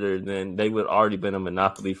competitor, then they would already been a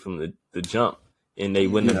monopoly from the jump, and they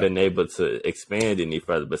wouldn't have been able to expand any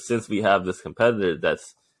further. But since we have this competitor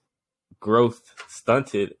that's growth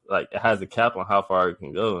stunted, like it has a cap on how far it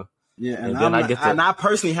can go. Yeah, and I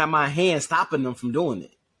personally have my hand stopping them from doing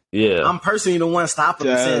it. Yeah, I'm personally the one stopping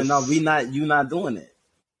them, saying no, you not doing it.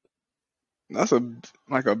 That's a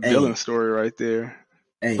billing story right there.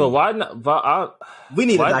 Hey, but why not? We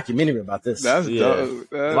need a documentary about this. That's dope.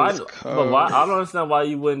 But why? I don't understand why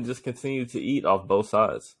you wouldn't just continue to eat off both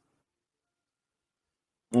sides.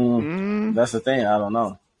 That's the thing. I don't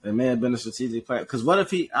know. It may have been a strategic plan. Because what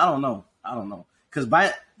if he? I don't know. Because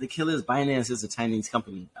the Killer's Binance is a Chinese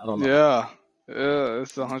company. I don't know. Yeah,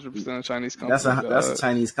 it's 100% a Chinese company. That's a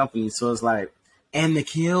Chinese company. So it's like, and the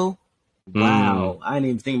Kill. Wow, I didn't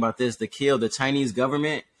even think about this. The Kill, the Chinese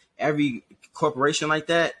government, every corporation like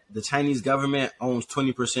that, the Chinese government owns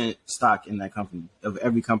 20% stock in that company, of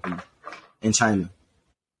every company in China.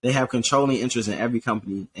 They have controlling interest in every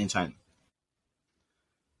company in China.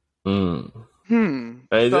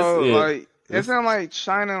 Hey, so isn't like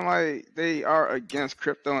China like they are against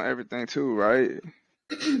crypto and everything too, right?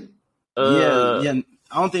 Yeah.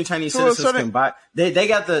 I don't think Chinese citizens can buy. They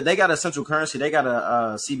got a central currency. They got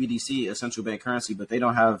a CBDC, a central bank currency, but they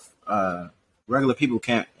don't have regular people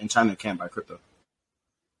in China can't buy crypto.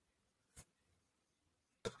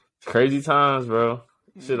 Crazy times, bro.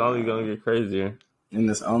 Shit only gonna get crazier. And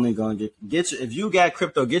it's only gonna get you. If you got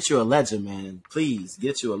crypto, get you a ledger, man. Please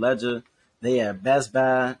get you a ledger. They at Best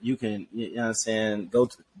Buy. You can, you know what I'm saying, go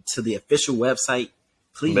to the official website.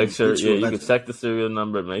 Please make sure. You can check the serial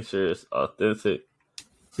number. Make sure it's authentic.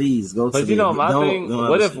 Please go. But my thing.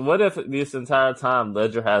 What if this entire time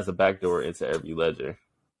Ledger has a backdoor into every ledger?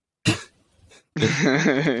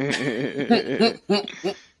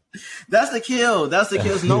 That's the kill.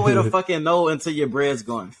 There's no way to fucking know until your bread's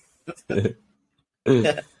gone.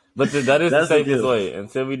 But that is the safest way.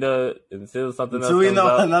 Until we know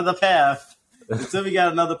another path. Until we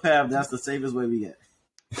got another path, that's the safest way we get.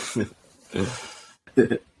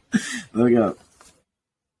 Look up.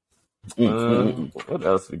 What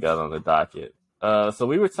else we got on the docket? So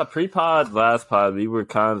we were pre-pod, last pod, we were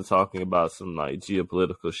kind of talking about some like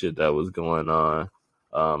geopolitical shit that was going on,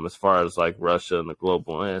 as far as like Russia and the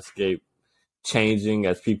global landscape changing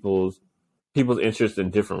as people's interest in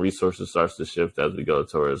different resources starts to shift as we go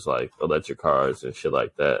towards like electric cars and shit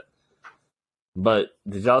like that. But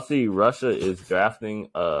did y'all see Russia is drafting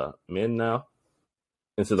men now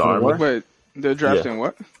into the army? Wait, they're drafting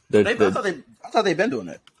what? I thought they've been doing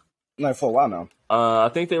it like for a while now. I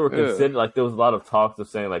think they were considered, like there was a lot of talks of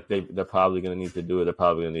saying like they're probably going to need to do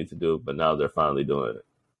it. But now they're finally doing it.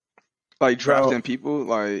 Like drafting people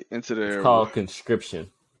like into their. It's called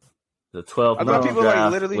conscription. The 12 I thought people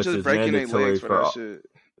like literally just breaking their legs for that shit.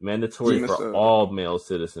 Mandatory for all male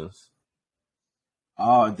citizens.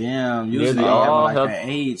 Oh damn! Usually having an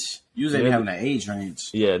age. Usually having an age range.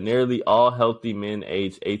 Yeah, nearly all healthy men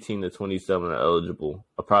aged 18 to 27 are eligible.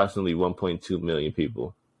 Approximately 1.2 million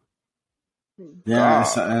people. Damn,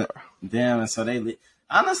 so they leave.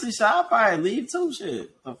 Honestly, I'll probably leave too.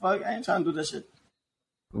 Shit, the fuck, I ain't trying to do that shit.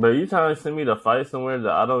 But you trying to send me to fight somewhere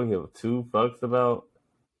that I don't give two fucks about?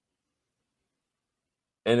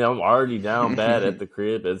 And I'm already down bad at the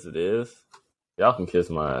crib as it is. Y'all can kiss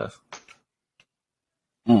my ass.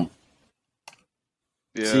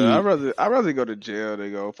 Yeah, see, I'd rather go to jail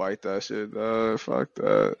than go fight that shit. Fuck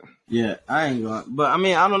that. Yeah, I ain't going. But I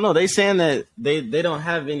mean, I don't know. They saying that they don't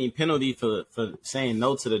have any penalty for saying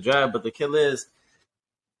no to the draft, but the kill is,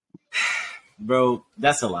 bro,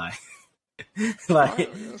 that's a lie.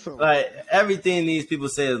 like everything these people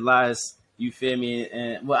say is lies. You feel me?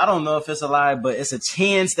 And well, I don't know if it's a lie, but it's a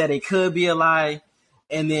chance that it could be a lie.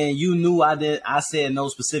 And then you knew I said no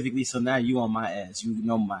specifically, so now you on my ass. You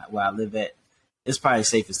know where I live at. It's probably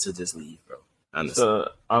safest to just leave, bro. Honestly. So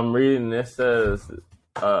I'm reading this says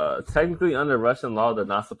technically under Russian law they're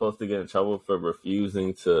not supposed to get in trouble for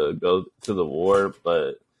refusing to go to the war,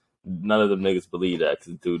 but none of them niggas believe that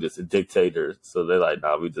because dude is a dictator. So they're like,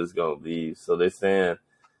 nah, we just gonna leave. So they're saying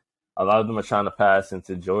a lot of them are trying to pass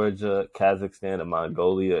into Georgia, Kazakhstan, and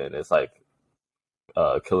Mongolia, and it's like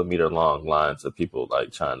kilometer long lines of people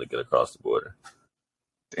like trying to get across the border.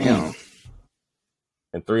 Damn.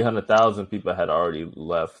 And 300,000 people had already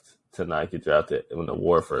left to not get drafted when the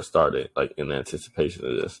war first started, like in anticipation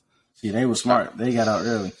of this. See, they were smart. They got out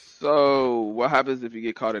early. So what happens if you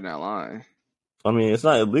get caught in that line? I mean, it's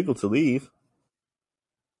not illegal to leave.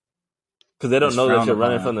 Because they don't know that you're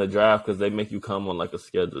running from the draft because they make you come on like a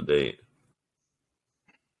scheduled date.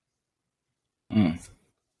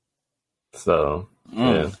 So,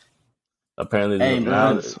 yeah. Apparently,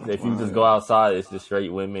 if you just go outside, it's just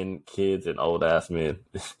straight women, kids, and old ass men.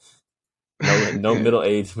 no middle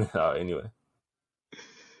aged men. Anyway.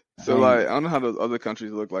 So, like, I don't know how those other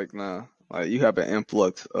countries look like now. Like, you have an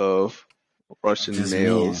influx of Russian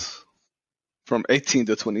males from 18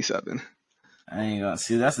 to 27. I ain't gonna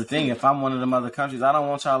see. That's the thing. If I'm one of them other countries, I don't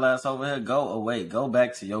want y'all ass over here. Go away. Go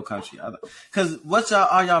back to your country. Cause what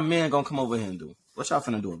y'all men gonna come over here and do? What y'all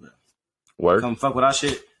finna do about it? Work. Come fuck with our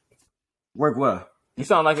shit. Work well. You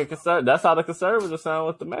sound like a conservative. That's how the conservatives sound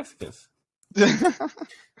with the Mexicans.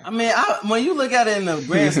 I mean, when you look at it in the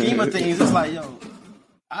grand scheme of things, it's like, yo,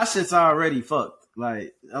 our shit's already fucked.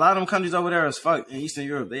 Like a lot of them countries over there is fucked in Eastern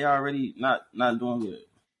Europe. They already not doing good.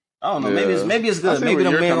 I don't know. Yeah. Maybe it's good. Maybe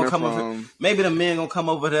the men gonna come over. Maybe the men gonna come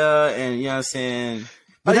over there, and you know what I'm saying.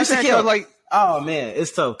 But that's the kill. Like, oh man,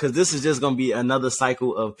 it's tough because this is just gonna be another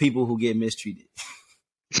cycle of people who get mistreated.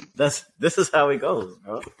 This is how it goes,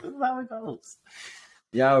 bro. This is how it goes.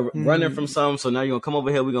 Y'all running from something, so now you're gonna come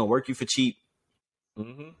over here. We're gonna work you for cheap.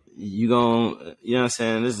 Mm-hmm. You gonna, you know what I'm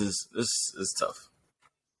saying? This is tough.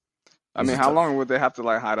 I mean, how long would they have to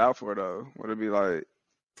like hide out for though? Would it be like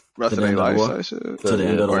rest of their life? To the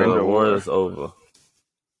end of the war is over.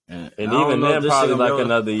 And even then, probably like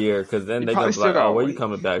another year, because then they gonna be like, "Oh, where you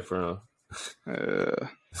coming back from?"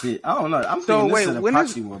 See, I don't know. I'm thinking this is a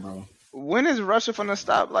proxy war, bro. When is Russia finna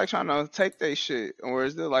stop like trying to take their shit, or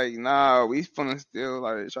is it like, nah, we finna still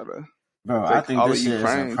like try to? Bro, I think this shit is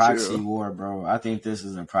a proxy war, bro. I think this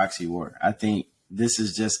is a proxy war. I think this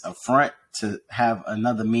is just a front to have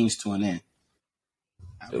another means to an end.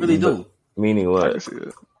 I really do. Meaning what?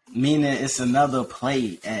 Meaning it's another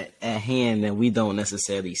play at hand that we don't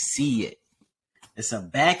necessarily see it. It's a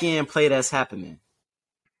back end play that's happening.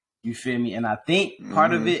 You feel me? And I think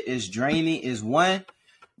part of it is draining. Is one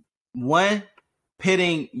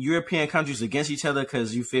pitting European countries against each other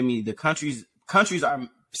because you feel me. The countries are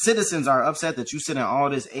citizens are upset that you sending all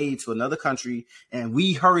this aid to another country and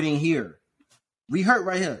we hurting here. We hurt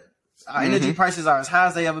right here. Our energy prices are as high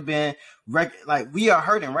as they ever been. Like we are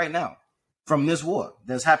hurting right now from this war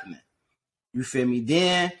that's happening. You feel me?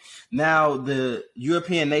 Then now the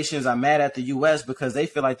European nations are mad at the U.S. because they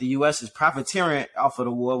feel like the U.S. is profiteering off of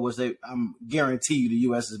the war, which I'm guarantee you the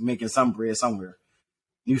U.S. is making some bread somewhere.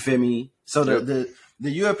 You feel me? So the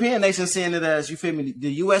European nations seeing it as, you feel me,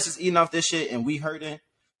 the U.S. is eating off this shit and we hurting.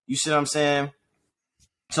 You see what I'm saying?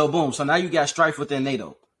 So boom. So now you got strife within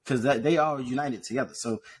NATO because they all united together.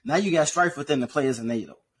 So now you got strife within the players in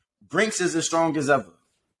NATO. BRICS is as strong as ever.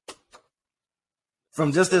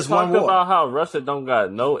 From just this one war. Talk about how Russia don't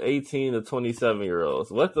got no 18 to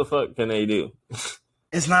 27-year-olds. What the fuck can they do?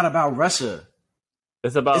 It's not about Russia.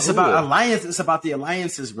 It's about alliance. It's about the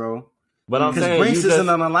alliances, bro. But I'm saying BRICS isn't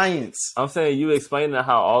an alliance. I'm saying you explaining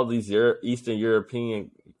how all these Eastern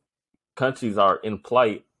European countries are in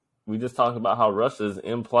plight. We just talked about how Russia's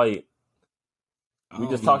in plight. We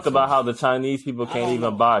just talked about how the Chinese people can't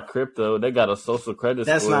even buy crypto. They got a social credit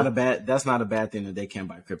score. That's not a bad thing that they can't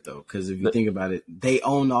buy crypto. Because if you think about it, they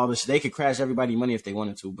own all this. They could crash everybody's money if they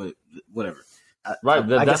wanted to, but whatever.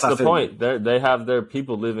 That's the point. They have their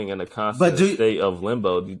people living in a constant state of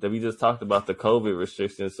limbo. We just talked about the COVID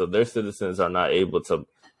restrictions, so their citizens are not able to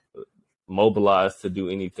mobilize to do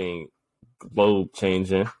anything globe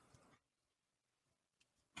changing.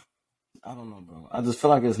 I don't know, bro. I just feel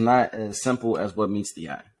like it's not as simple as what meets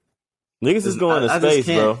the eye. Niggas is going to space,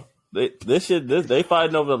 bro. They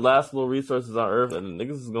fighting over the last little resources on Earth, and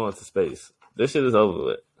niggas is going to space. This shit is over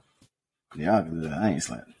with. Yeah, I ain't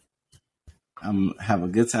slapping. I'm have a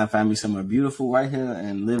good time, find me somewhere beautiful right here,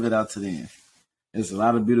 and live it out to the end. There's a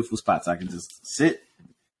lot of beautiful spots I can just sit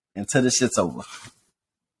until the shit's over.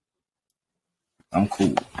 I'm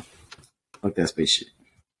cool. Fuck that space shit.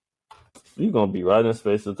 You gonna be right in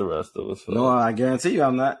space with the rest of us. No, I guarantee you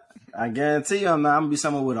I'm not. I'm gonna be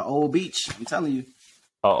somewhere with an old beach. I'm telling you.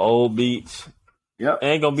 An old beach. Yep.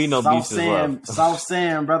 Ain't gonna be no soft beaches sand, left. Soft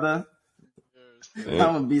sand, brother. Yeah.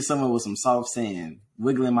 I'm gonna be somewhere with some soft sand,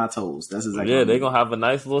 wiggling my toes. That's exactly. Yeah, they gonna have a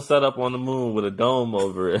nice little setup on the moon with a dome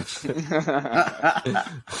over it.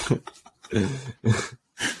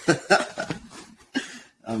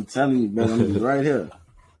 I'm telling you, man, I'm gonna be right here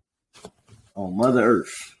on Mother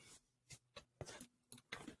Earth.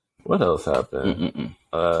 What else happened?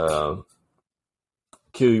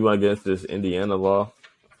 Q, you want to get into this Indiana law?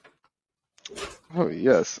 Oh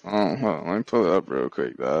yes. Hold on, let me pull it up real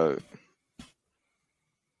quick, dog.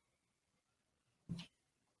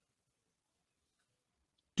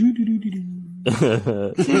 I'm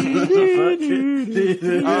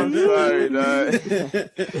sorry, dog.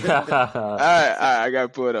 Alright, I gotta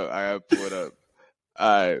pull it up.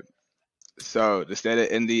 Alright. So the state of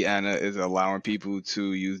Indiana is allowing people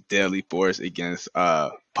to use deadly force against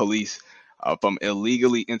police from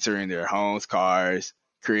illegally entering their homes, cars,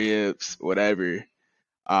 cribs, whatever.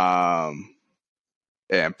 And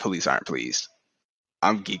police aren't pleased.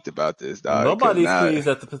 I'm geeked about this, dog. Nobody's pleased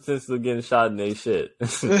at the potential of getting shot in their shit.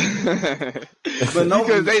 But no,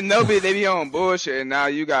 because they know they be on bullshit, and now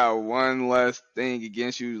you got one less thing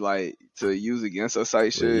against you, like to use against us,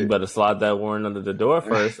 like shit. You better slide that warrant under the door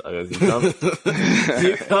first. I guess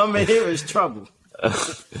you come in here is trouble.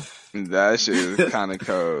 That shit is kind of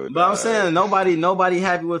cold. But I'm saying nobody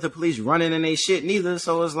happy with the police running in their shit neither.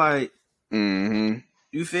 So it's like, you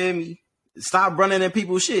feel me? Stop running in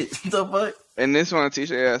people's shit. The fuck? And this one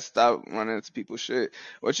teacher has stop running into people's shit.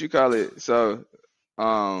 What you call it? So,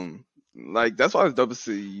 like that's why it's dope to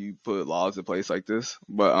see you put laws in place like this.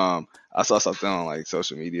 But I saw something on like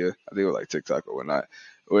social media. I think it was like TikTok or whatnot,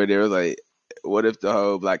 where they were like, "What if the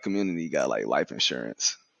whole black community got like life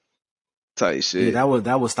insurance type shit?" Yeah,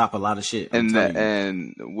 that would stop a lot of shit. Would that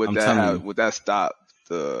stop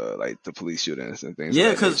the police shootings and things?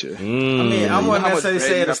 Yeah, because I mean, I wouldn't necessarily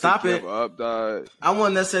say to stop it. I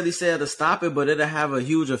wouldn't necessarily say to stop it, but it'll have a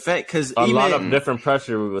huge effect because a lot of different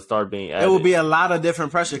pressure would start being added. It will be a lot of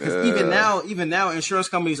different pressure because even now, insurance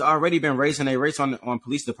companies already been raising their rates on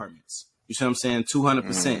police departments. You see what I'm saying?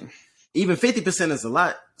 200%. Even 50% is a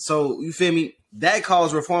lot. So you feel me? That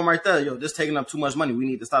calls reform right there. Yo, this taking up too much money. We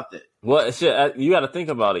need to stop that. Well, shit, you got to think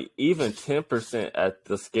about it. Even 10% at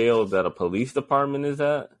the scale that a police department is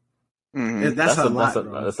at, that's a lot.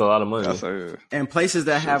 That's a lot of money. And places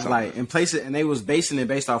that have and they was basing it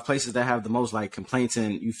based off places that have the most like complaints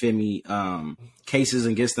and you feel me, cases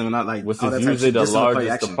against them and not like which is usually the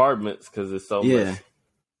largest departments because there's so much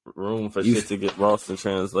room for shit to get lost in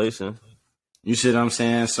translation. You see what I'm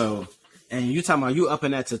saying? So, and you talking about you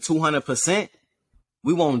upping that to 200%.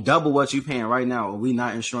 We won't double what you paying right now, or we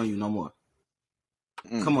not insuring you no more.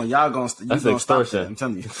 Come on, y'all gonna stop that. I'm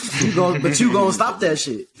telling you, but you gonna stop that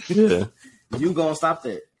shit. Yeah, you gonna stop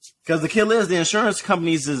that because the kill is the insurance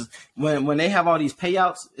companies is when they have all these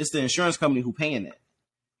payouts, it's the insurance company who paying that.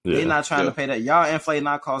 Yeah. They're not trying to pay that. Y'all inflating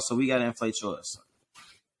our costs, so we gotta inflate yours.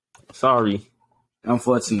 Sorry.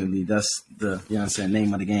 Unfortunately, that's the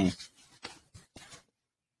name of the game.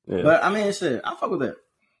 Yeah. But I mean, shit, I fuck with that.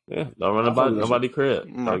 Yeah, don't run about nobody crib.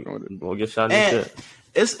 We'll get shot in shit.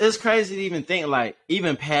 It's crazy to even think like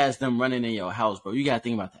even past them running in your house, bro. You gotta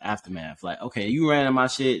think about the aftermath. Like, okay, you ran in my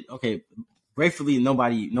shit. Okay, gratefully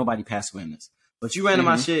nobody passed away in this, but you ran in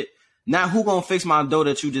my shit. Now who gonna fix my door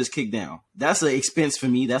that you just kicked down? That's an expense for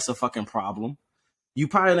me. That's a fucking problem. You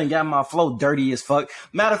probably done got my floor dirty as fuck.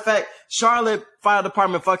 Matter of fact, Charlotte Fire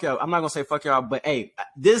Department, fuck y'all. I'm not gonna say fuck y'all, but hey,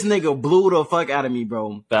 this nigga blew the fuck out of me,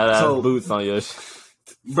 bro. Badass boots on your shit.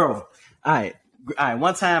 Bro, all right.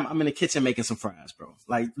 One time I'm in the kitchen making some fries, bro.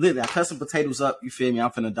 Like literally, I cut some potatoes up. You feel me?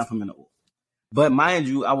 I'm finna dump them in the oil. But mind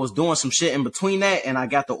you, I was doing some shit in between that, and I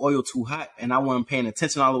got the oil too hot, and I wasn't paying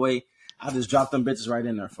attention all the way. I just dropped them bitches right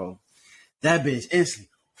in there, fo. That bitch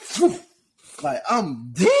instantly, like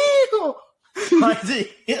I'm dead. Like,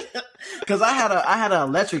 because I had an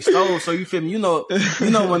electric stove, so you feel me? You know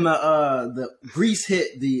when the grease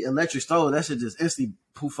hit the electric stove, that shit just instantly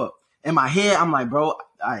poof up. In my head, I'm like, bro, all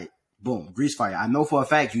right, boom, grease fire. I know for a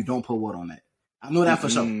fact you don't put wood on that. I know that for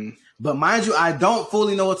sure. But mind you, I don't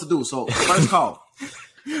fully know what to do. So first call,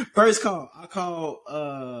 I call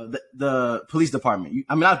the police department.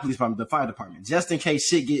 I mean, not the police department, the fire department, just in case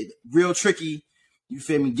shit get real tricky. You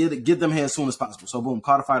feel me? Get them here as soon as possible. So boom,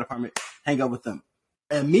 call the fire department, hang up with them.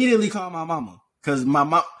 Immediately call my mama, because my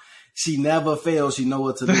mom, she never fails. She know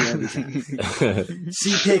what to do every time.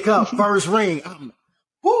 She pick up, first ring.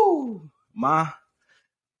 Woo, Ma,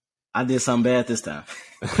 I did something bad this time.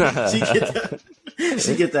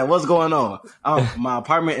 She get that. What's going on? My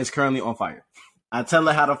apartment is currently on fire. I tell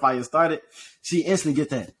her how the fire started. She instantly get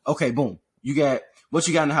that. Okay, boom. What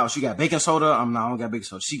you got in the house? You got baking soda? No, I don't got baking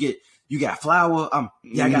soda. You got flour?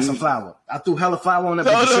 Yeah, I got some flour. I threw hella flour on that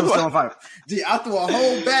bitch. She was still on fire. Gee, I threw a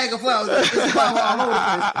whole bag of flour. There's flour all over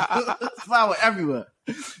the place. Flour everywhere.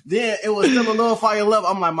 Then it was still a little fire left.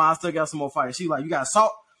 I'm like, Ma, I still got some more fire. She like, you got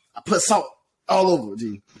salt? I put salt all over,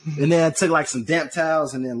 G. And then I took like some damp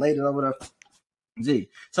towels and then laid it over there. G.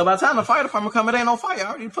 So by the time the fire department come, it ain't no fire. I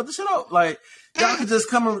already put the shit out. Like, y'all could just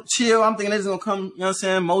come and chill. I'm thinking they're just gonna come, you know what I'm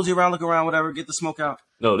saying, mosey around, look around, whatever, get the smoke out.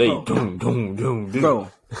 No, they boom.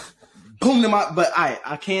 Bro. Boom them out. But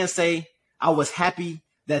I can say I was happy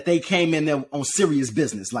that they came in there on serious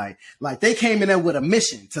business. Like they came in there with a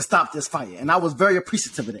mission to stop this fire. And I was very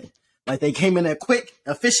appreciative of that. Like they came in there quick,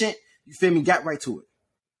 efficient, you feel me, got right to it.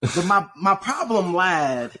 But my problem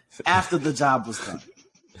lied after the job was done.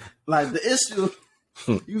 Like the issue,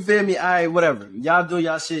 you feel me? All right, whatever. Y'all do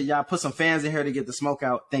y'all shit. Y'all put some fans in here to get the smoke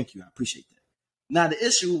out. Thank you. I appreciate that. Now the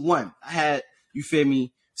issue, one, I had, you feel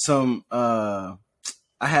me, I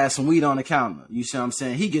had some weed on the counter. You see what I'm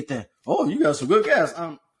saying? He get that. Oh, you got some good gas.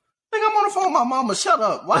 I'm on the phone with my mama. Shut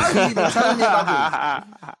up. Why are you even telling me about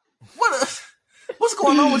this? What's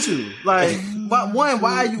going on with you? Like, why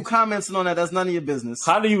are you commenting on that? That's none of your business.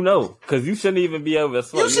 How do you know? Because you shouldn't even be able to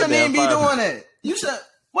smoke. You shouldn't even be doing that. You should.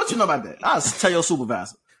 What you know about that? I'll tell your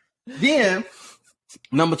supervisor. Then,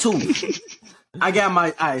 number two, I got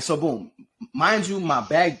all right, so boom. Mind you, my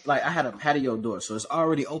bag, like I had a patio door, so it's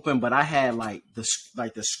already open, but I had the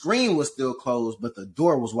screen was still closed, but the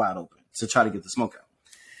door was wide open to try to get the smoke out.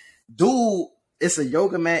 Dude, it's a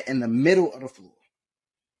yoga mat in the middle of the floor.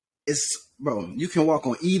 Bro, you can walk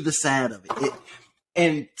on either side of it.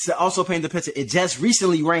 And to also paint the picture, it just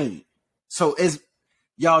recently rained. So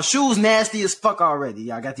y'all shoes nasty as fuck already.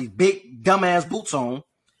 Y'all got these big dumbass boots on.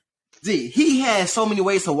 See, he had so many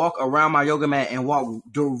ways to walk around my yoga mat and walk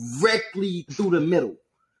directly through the middle.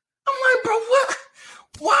 I'm like, bro, what?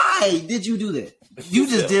 Why did you do that? You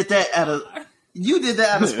just did that out of spite. He did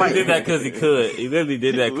that because he could. He literally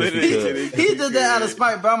did that because he could. He did that out of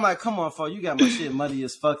spite, bro. I'm like, come on, fo, you got my shit muddy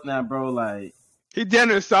as fuck now, bro. Like, he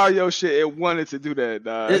damn saw your shit and wanted to do that,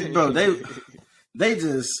 dog. Bro, they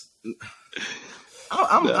just.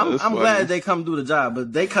 I'm glad they come do the job,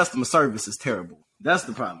 but their customer service is terrible. That's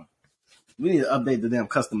the problem. We need to update the damn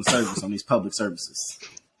customer service on these public services.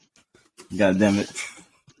 God damn it.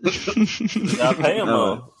 Y'all pay them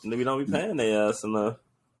though. We don't be paying their ass enough.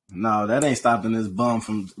 No, that ain't stopping this bum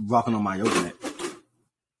from walking on my yoga mat.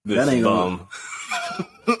 That ain't bum.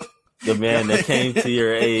 The man that came to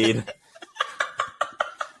your aid.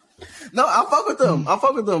 No, I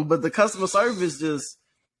fuck with them. But the customer service just,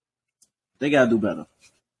 they gotta do better.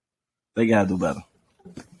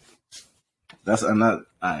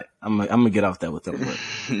 Alright, I'm gonna get off that with them.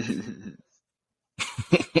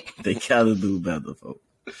 They gotta do better, folks.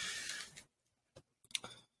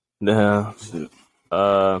 Yeah.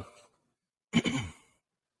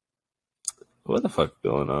 What the fuck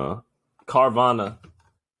going on? Carvana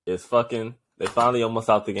is fucking. They finally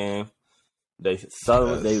almost out the game. They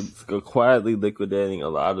quietly liquidating a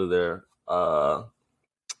lot of their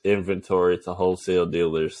inventory to wholesale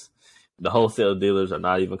dealers. The wholesale dealers are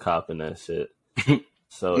not even copping that shit.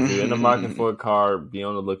 So if you're in the market for a car, be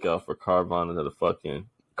on the lookout for Carvana to fucking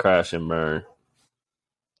crash and burn.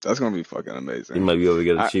 That's gonna be fucking amazing. You might be able to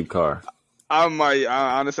get a cheap car. I might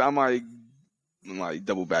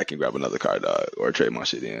double back and grab another car, dog, or trade my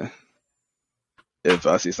shit in. If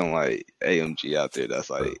I see something like AMG out there, that's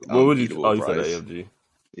like what would you? Oh, you said AMG.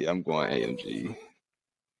 Yeah, I'm going AMG.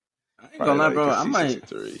 I ain't gonna lie, bro.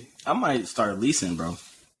 I might start leasing, bro.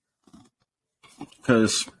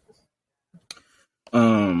 Cause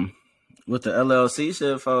with the LLC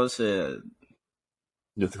shit, folks said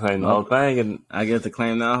you have to claim the whole thing, and I get to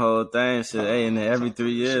claim that whole thing. Shit, hey, and then every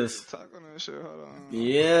 3 years.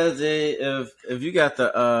 Yeah, Jay. If you got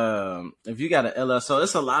an LLC, so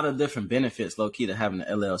it's a lot of different benefits, low key, to having an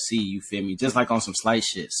LLC. You feel me? Just like on some slight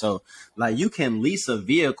shit. So like you can lease a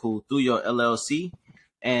vehicle through your LLC,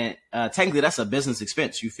 and technically that's a business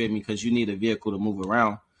expense. You feel me? Because you need a vehicle to move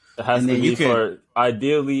around. It has to be for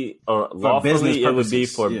ideally or lawfully. It would be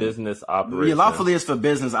for business operation. Yeah, lawfully it's for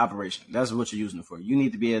business operation. That's what you're using it for. You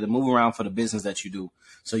need to be able to move around for the business that you do.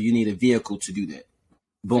 So you need a vehicle to do that.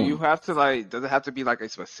 Boom. So you have to does it have to be like a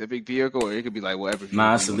specific vehicle, or it could be like whatever?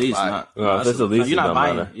 Nah, it's a lease. It's a lease. You're not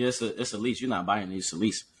buying. Yeah, it's a lease. You're not buying it. It's a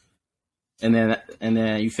lease. And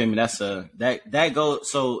then you feel me? That's that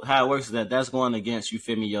goes. So how it works is that's going against, you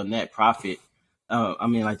feel me, your net profit.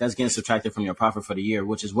 That's getting subtracted from your profit for the year,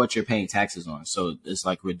 which is what you're paying taxes on. So it's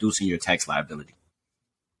like reducing your tax liability.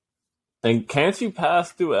 And can't you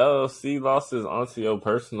pass through LLC losses onto your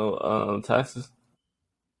personal taxes?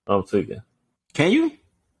 I'm thinking. Can you?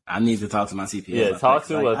 I need to talk to my CPA. Yeah, talk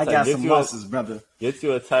to I got some losses, brother. Get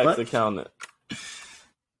you a tax accountant.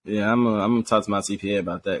 Yeah, I'm gonna talk to my CPA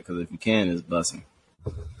about that, because if you can, it's busting.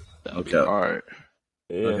 Okay, all right.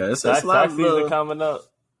 Yeah, okay. It's a lot of season coming up.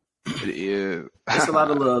 It is. It's a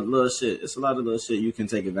lot of little shit. It's a lot of little shit you can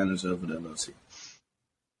take advantage of with LLC.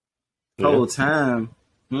 The whole time,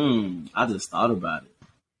 I just thought about it.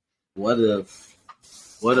 What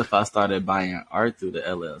if I started buying art through the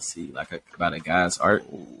LLC, like about a guy's art?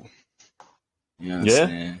 You know what I'm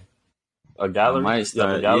saying? A gallery?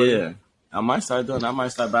 I might start doing that. I might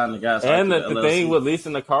start buying the guy's art. And the thing with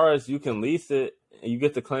leasing the car is you can lease it, and you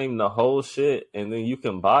get to claim the whole shit, and then you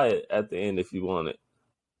can buy it at the end if you want it.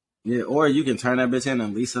 Yeah, or you can turn that bitch in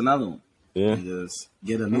and lease another one. Yeah. And just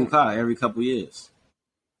get a new car every couple years.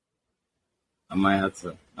 I might have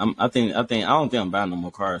to. I don't think I'm buying no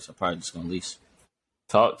more cars. I'm probably just gonna lease.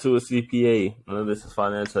 Talk to a CPA. None of this is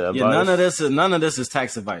financial advice. Yeah, none of this is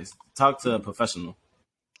tax advice. Talk to a professional.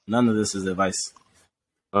 None of this is advice.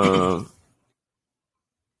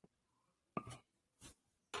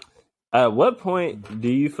 At what point do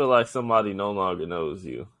you feel like somebody no longer knows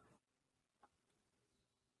you?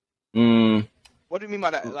 What do you mean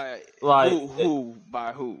by that? Like who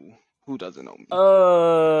by who? Who doesn't know me?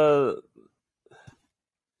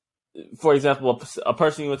 For example, a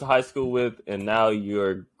person you went to high school with, and now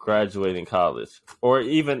you're graduating college, or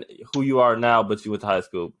even who you are now, but you went to high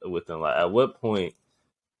school with them. Like, at what point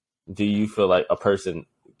do you feel like a person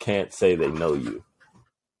can't say they know you?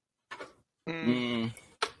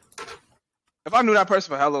 If I knew that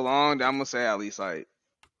person for hella long, then I'm gonna say at least like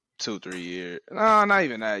 2-3 years. No, not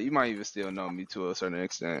even that. You might even still know me to a certain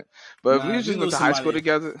extent. But if we just went to high school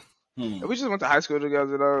together, if we just went to high school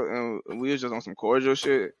together though, and we was just on some cordial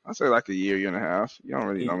shit, I'd say like a year and a half. You don't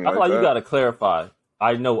really know me. I feel like you gotta clarify.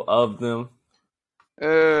 I know of them.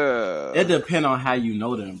 It depends on how you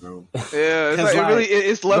know them, bro. Yeah, it's like,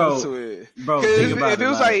 it's level to it, bro. Think about if it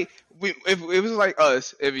was like if it was like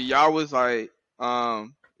us, if y'all was like y'all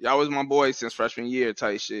was my boy since freshman year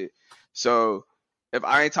type shit. So if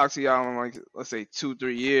I ain't talked to y'all in like, let's say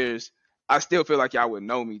 2-3 years, I still feel like y'all would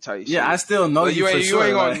know me type shit. Yeah, I still know you for sure. You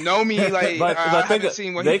ain't gonna know me like but I haven't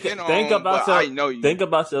seen what he's been on, but I know you. Think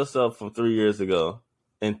about yourself from 3 years ago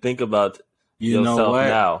and think about yourself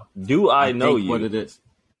now. Do I know you? What it is.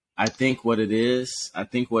 I think what it is,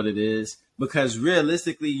 because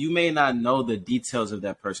realistically, you may not know the details of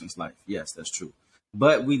that person's life. Yes, that's true.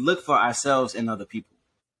 But we look for ourselves in other people.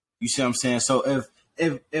 You see what I'm saying? So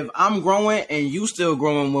if I'm growing and you still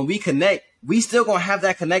growing, when we connect, we still gonna have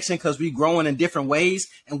that connection because we growing in different ways,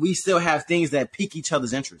 and we still have things that pique each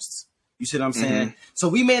other's interests. You see what I'm saying? So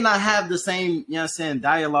we may not have the same, you know what I'm saying,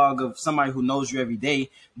 dialogue of somebody who knows you every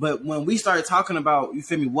day. But when we start talking about, you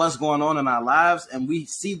feel me, what's going on in our lives, and we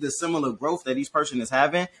see the similar growth that each person is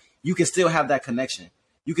having, you can still have that connection.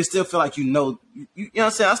 You can still feel like you know what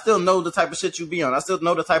I'm saying? I still know the type of shit you be on. I still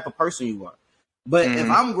know the type of person you are. But if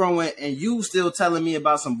I'm growing and you still telling me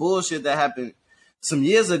about some bullshit that happened some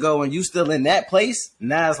years ago and you still in that place,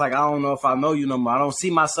 now it's like, I don't know if I know you no more. I don't see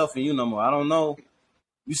myself in you no more. I don't know.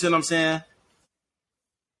 You see what I'm saying?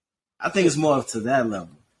 I think it's more up to that level.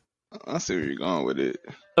 I see where you're going with it.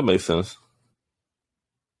 That makes sense.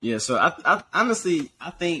 Yeah, so I honestly, I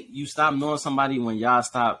think you stop knowing somebody when y'all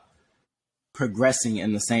stop progressing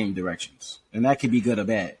in the same directions. And that could be good or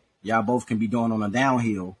bad. Y'all both can be doing on a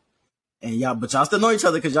downhill. But y'all still know each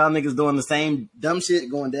other because y'all niggas doing the same dumb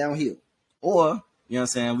shit going downhill. Or, you know what I'm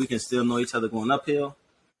saying, we can still know each other going uphill.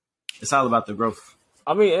 It's all about the growth.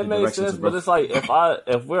 I mean, it makes sense, but it's like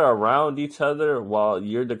if we're around each other while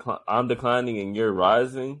I'm declining and you're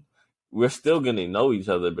rising, we're still gonna know each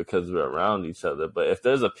other because we're around each other. But if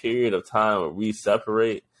there's a period of time where we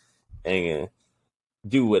separate and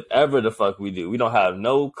do whatever the fuck we do, we don't have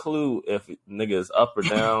no clue if nigga is up or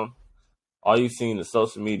down. All you've seen is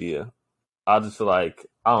social media. I just feel like,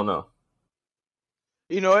 I don't know.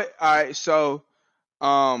 You know what? All right, so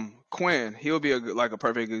Quinn, he'll be a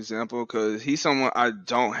perfect example because he's someone I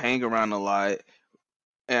don't hang around a lot.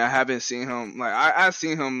 and I haven't seen him like I've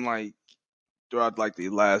seen him like throughout like the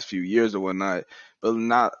last few years or whatnot, but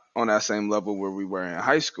not on that same level where we were in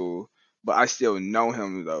high school. But I still know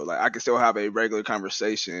him though. Like I can still have a regular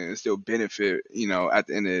conversation and still benefit. At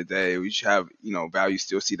the end of the day, we should have value.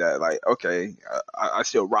 Still see that like okay, I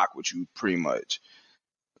still rock with you pretty much.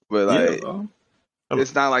 But like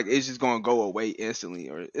it's not like it's just gonna go away instantly,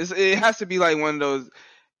 or it has to be like one of those.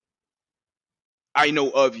 I know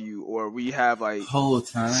of you, or we have like whole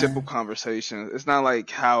time simple conversations. It's not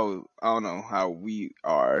like how I don't know how we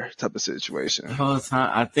are type of situation. The whole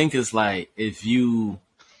time, I think it's like if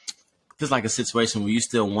it's like a situation where you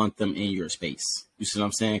still want them in your space. You see what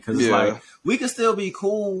I'm saying? Because it's like we can still be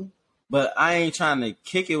cool, but I ain't trying to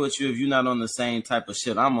kick it with you if you're not on the same type of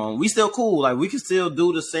shit I'm on. We still cool. Like we can still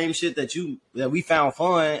do the same shit that we found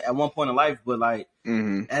fun at one point in life, but like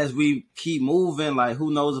as we keep moving, like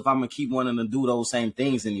who knows if I'm gonna keep wanting to do those same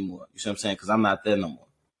things anymore. You see what I'm saying? Because I'm not there no more.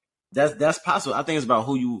 That's possible. I think it's about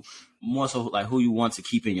who you want to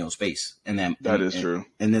keep in your space, and that is true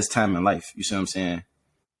in this time in life. You see what I'm saying?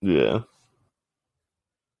 Yeah.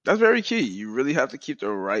 That's very key. You really have to keep the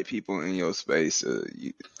right people in your space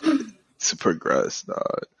to progress,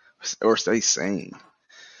 dog, or stay sane.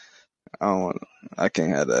 I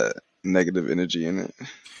can't have that negative energy in it.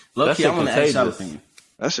 Low-key, I want to ask y'all opinion.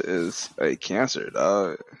 That shit is a cancer,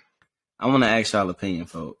 dog. I want to ask y'all opinion,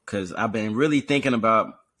 folks, because I've been really thinking about,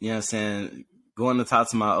 you know what I'm saying, going to talk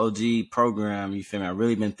to my OG program, you feel me? I've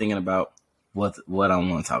really been thinking about what I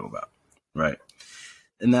want to talk about, right?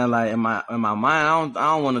 And then, like, in my mind,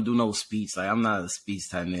 I don't want to do no speech. Like, I'm not a speech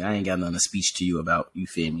type nigga. I ain't got nothing to speech to you about, you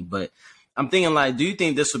feel me? But I'm thinking, like, do you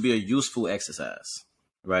think this would be a useful exercise,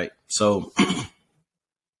 right? So,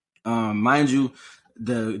 mind you,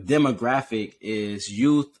 the demographic is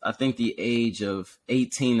youth. I think the age of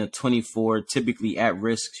 18 to 24, typically at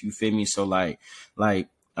risk, you feel me? So,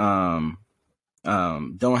 don't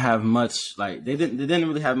have much, like they didn't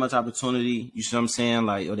really have much opportunity. You see what I'm saying?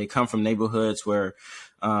 Like, or they come from neighborhoods where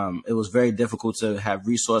it was very difficult to have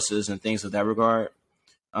resources and things of that regard.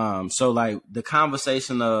 So like the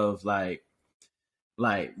conversation of like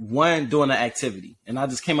one doing an activity, and I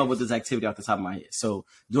just came up with this activity off the top of my head. So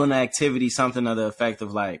doing an activity, something of the effect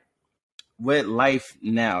of like, with life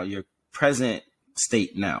now, your present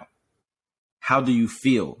state now, how do you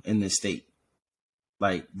feel in this state?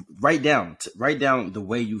 Like write down the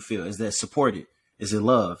way you feel. Is that supported? Is it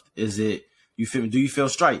loved? Is it, you feel? Do you feel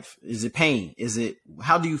strife? Is it pain?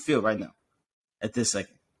 How do you feel right now at this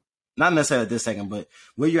second? Not necessarily at this second, but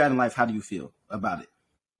where you're at in life, how do you feel about it?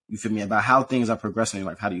 You feel me? About how things are progressing in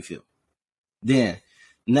your life. How do you feel? Then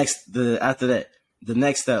after that, the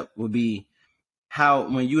next step would be how,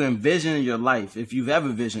 when you envision your life, if you've ever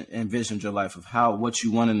envisioned your life of what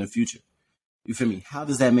you want in the future, you feel me? How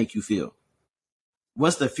does that make you feel?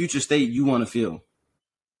 What's the future state you want to feel?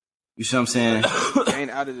 You see what I'm saying? Gain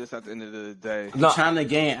out of this at the end of the day. I'm trying to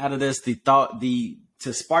gain out of this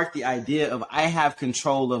to spark the idea of I have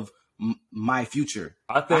control of my future.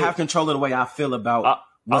 I have control of the way I feel about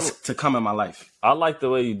what's to come in my life. I like the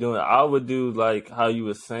way you're doing it. I would do like how you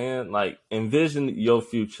were saying, like envision your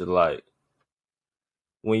future. Like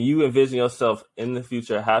when you envision yourself in the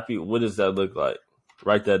future happy, what does that look like?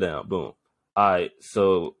 Write that down. Boom. All right.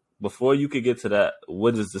 So before you could get to that,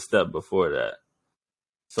 what is the step before that?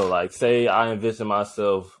 So like, say I envision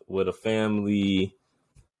myself with a family.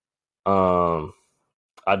 I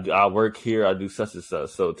work here. I do such and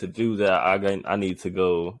such. So to do that, I need to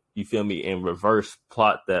go, you feel me, and reverse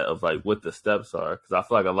plot that of like what the steps are. Because I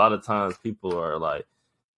feel like a lot of times people are like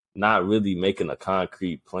not really making a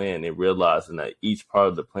concrete plan and realizing that each part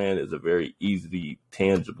of the plan is a very easily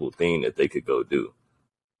tangible thing that they could go do.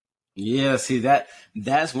 Yeah, see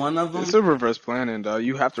that's one of them. It's a reverse planning, though.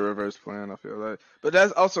 You have to reverse plan, I feel like. But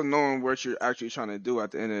that's also knowing what you're actually trying to do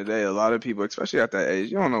at the end of the day. A lot of people, especially at that age,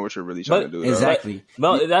 you don't know what you're really trying to do. Exactly.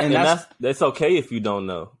 But that's okay if you don't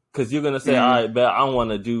know. Because you're going to say, all right, but I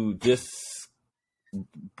want to do this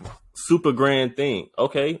super grand thing.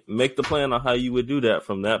 Okay, make the plan on how you would do that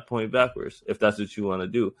from that point backwards, if that's what you want to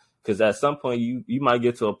do. Because at some point, you might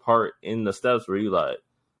get to a part in the steps where you're like,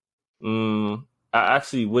 I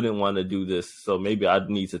actually wouldn't want to do this, so maybe I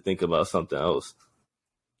need to think about something else.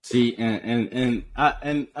 See, and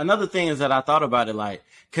another thing is that I thought about it, like,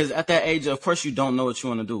 because at that age, of course, you don't know what you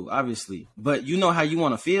want to do, obviously, but you know how you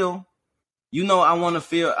want to feel. You know, I want to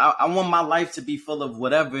feel. I want my life to be full of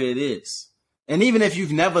whatever it is, and even if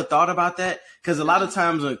you've never thought about that, because a lot of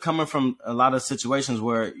times, coming from a lot of situations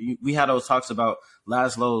where we had those talks about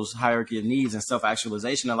Maslow's hierarchy of needs and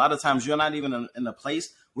self-actualization, a lot of times you're not even in a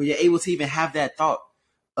place where you're able to even have that thought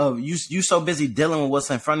of you so busy dealing with what's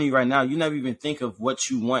in front of you right now, you never even think of what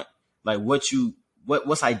you want, like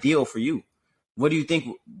what's ideal for you. What do you think?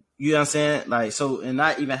 You know what I'm saying? Like, so, and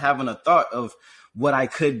not even having a thought of what I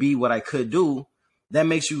could be, what I could do, that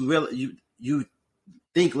makes you you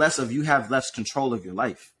think less of, you have less control of your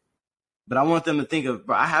life. But I want them to think of,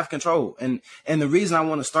 bro, I have control. And the reason I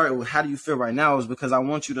want to start with how do you feel right now is because I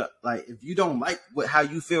want you to, like, if you don't like how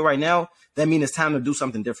you feel right now, that means it's time to do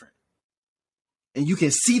something different. And you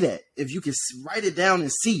can see that. If you can write it down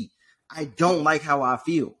and see, I don't like how I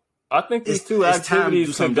feel. I think these two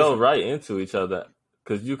activities can go right into each other.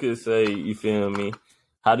 Because you could say, you feel me?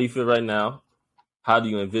 How do you feel right now? How do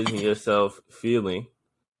you envision yourself feeling?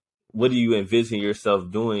 What do you envision yourself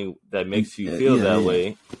doing that makes you feel that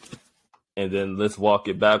way? And then let's walk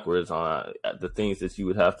it backwards on the things that you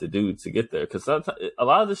would have to do to get there. Because sometimes a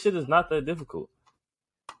lot of the shit is not that difficult.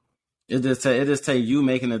 It just takes you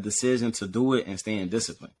making a decision to do it and staying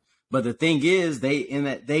disciplined. But the thing is,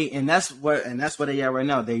 that's where they are right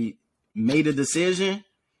now. They made a decision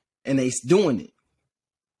and they doing it.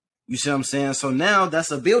 You see what I'm saying? So now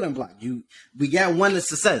that's a building block. We got one to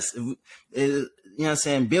success. You know what I'm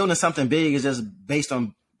saying? Building something big is just based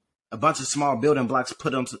on a bunch of small building blocks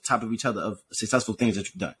put on top of each other of successful things that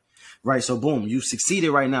you've done. Right? So boom, you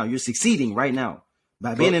succeeded right now. You're succeeding right now.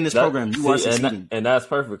 By being in this program, you are succeeding. And that's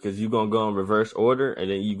perfect because you're going to go in reverse order and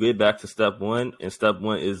then you get back to step one. And step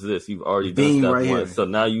one is this. You've already done step right one. Here. So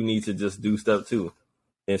now you need to just do step two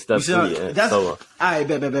and step three. And so on. I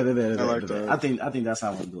bet. I think that's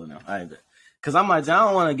how I'm doing now. I bet. Because I'm like,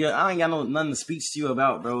 I ain't got nothing to speak to you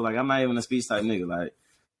about, bro. Like, I'm not even a speech type nigga. Like,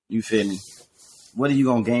 you feel me? What are you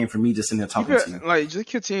going to gain from me just sitting there talking to you? Like, just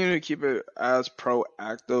continue to keep it as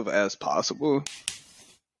proactive as possible.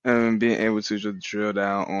 And being able to just drill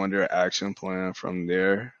down on their action plan from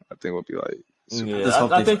there, I think would be like.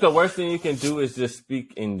 I think the worst thing you can do is just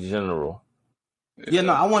speak in general. Yeah,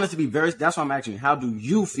 no, I want it to be that's why I'm asking you. How do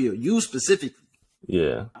you feel? You specifically.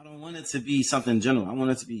 Yeah. I don't want it to be something general. I want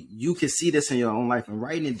it to be, you can see this in your own life and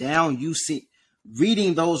writing it down.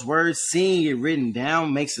 Reading those words, seeing it written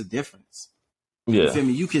down makes a difference. Yeah. You feel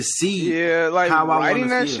me? You can see like how writing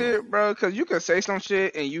that feel. shit, bro, because you can say some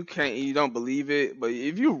shit and you don't believe it, but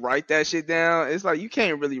if you write that shit down, it's like you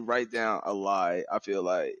can't really write down a lie. I feel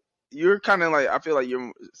like you're kind of like, I feel like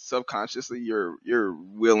you're subconsciously you're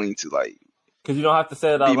willing to like, because you don't have to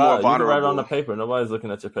say it out loud. You can write it on the paper. Nobody's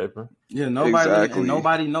looking at your paper. Yeah,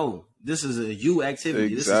 nobody know. This is a you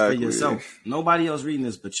activity. Exactly. This is for yourself. Nobody else reading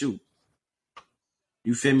this but you.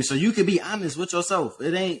 You feel me? So you can be honest with yourself.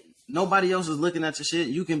 It ain't nobody else is looking at your shit.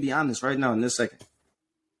 You can be honest right now in this second.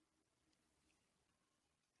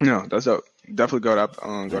 No, that's dope. Definitely go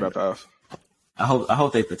that path. I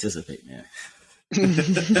hope they participate, man.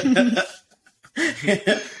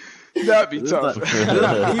 That'd be tough.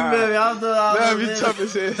 That'd be tough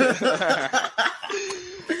as hell.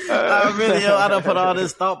 I don't put all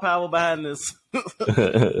this thought power behind this.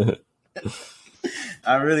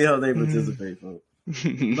 I really hope they participate, folks.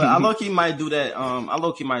 But I low-key might do that. I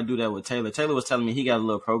low-key might do that with Taylor. Taylor was telling me he got a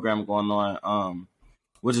little program going on,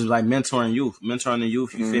 which is like mentoring the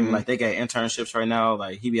youth. You feel me? Like they got internships right now.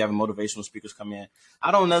 Like he be having motivational speakers come in.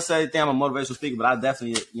 I don't necessarily think I'm a motivational speaker, but I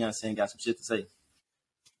definitely, you know what I'm saying, got some shit to say.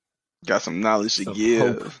 Got some knowledge to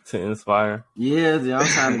give. Hope to inspire. Yeah, I'm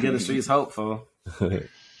trying to get the streets hope, for.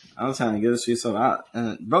 I'm trying to get the streets hope.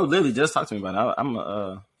 Bro, literally just talk to me about it. I'm going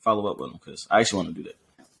to follow up with him because I actually want to do that.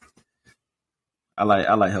 I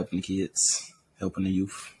like helping the kids, helping the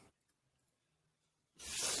youth.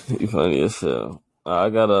 You funny as hell. I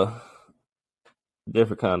got a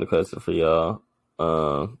different kind of question for y'all.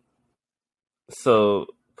 So,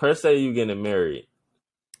 per se, you getting married,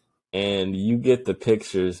 and you get the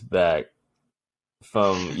pictures back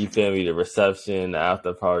from, you feel me, the reception, the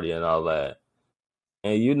after party, and all that.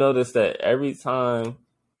 And you notice that every time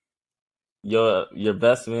your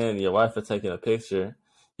best man and your wife are taking a picture,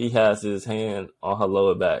 he has his hand on her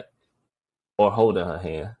lower back or holding her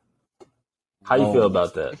hand. How you feel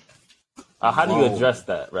about that? How do you address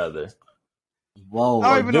that, rather? Whoa.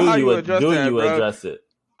 I don't even know how you address that, bro. Address it?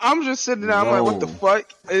 I'm just sitting there, I'm like, what the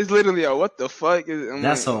fuck? It's literally a what the fuck?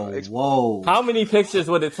 That's like, whoa. How many pictures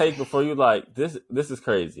would it take before you like, this is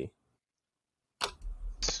crazy?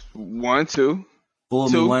 1, 2. Fool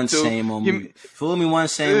me once, shame on me. Fool me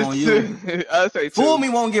once, shame on you. I'll say 2. Fool me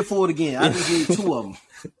won't get fooled again. I just need 2 of them.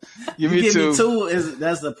 Give me 2. Me 2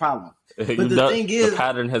 that's the problem. But the thing is, the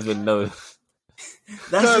pattern has been noticed.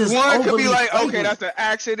 Because one could be like, okay, that's an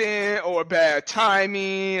accident or bad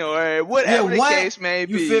timing or whatever the case may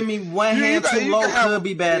be. You feel me? One hand too low could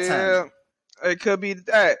be bad timing. It could be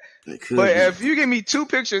that. But if you give me two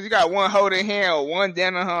pictures, you got one holding hand or one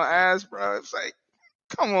down on her ass, bro. It's like,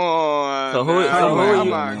 come on. So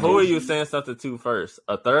who are you saying something to first?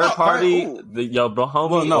 A third party, your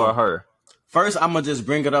homie, or her? First, I'm gonna just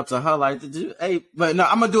bring it up to her, like, but no,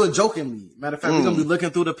 I'm gonna do it jokingly. Matter of fact, we're gonna be looking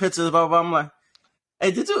through the pictures, blah, blah, blah. I'm like,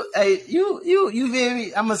 hey, you feel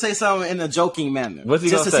me? I'm gonna say something in a joking manner. What's he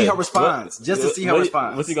just gonna to say? See her response. Just to see her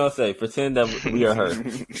response. What's he gonna say? Pretend that we are her.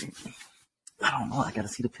 I don't know. I gotta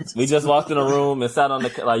see the pictures. We just walked in the room and sat on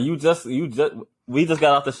the we just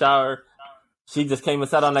got out the shower. She just came and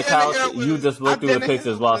sat on the couch. You just looked through the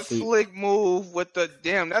pictures while she slick move with the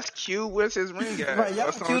damn. That's cute. Where's his ring at? Right,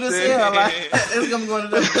 y'all cute as hell. Like, it's gonna go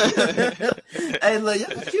into that. Hey, look,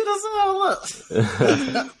 y'all cute as hell. Look,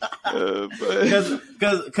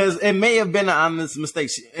 because it may have been an honest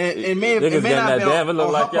mistake. It may not have been. Damn, it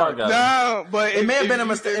look like y'all got no, but it may have been a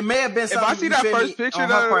mistake. It may have been something. If I see that first picture, on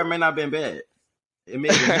her part, it may not have been bad. It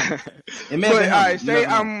may have been. But I say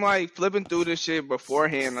I'm like flipping through this shit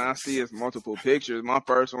beforehand, and I see his multiple pictures. My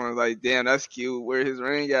first one is like, damn, that's cute. Where his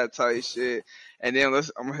ring at, type shit. And then I'm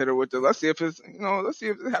gonna hit her with let's see if it's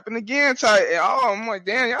it happened again, type. And I'm like,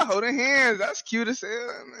 damn, y'all holding hands. That's cute as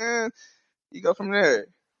hell, man. You go from there.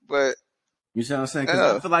 But you see what I'm saying? Because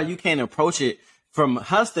I feel like you can't approach it from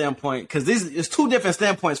her standpoint, because it's two different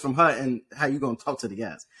standpoints from her and how you gonna talk to the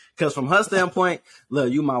guys. Because from her standpoint,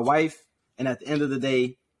 look, you my wife. And at the end of the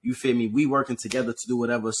day, you feel me? We working together to do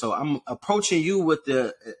whatever. So I'm approaching you with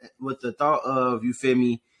the thought of, you feel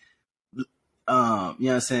me? You know what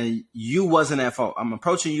I'm saying? You wasn't at fault. I'm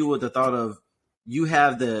approaching you with the thought of, you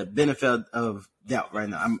have the benefit of doubt right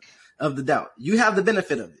now. You have the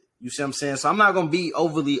benefit of it. You see what I'm saying? So I'm not gonna be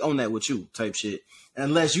overly on that with you, type shit,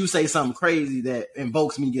 unless you say something crazy that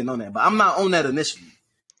invokes me getting on that. But I'm not on that initially.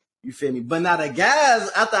 You feel me? But now the guys,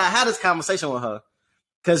 after I had this conversation with her.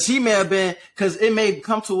 Cause she may have been, cause it may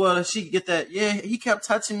come to where she get that, yeah, he kept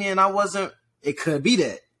touching me and I wasn't, it could be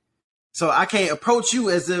that. So I can't approach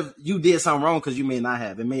you as if you did something wrong because you may not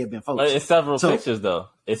have. It may have been folks. It's several pictures though.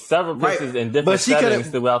 It's several pictures in different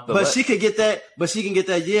settings throughout the she could get that, but she can get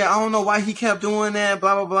that, yeah, I don't know why he kept doing that,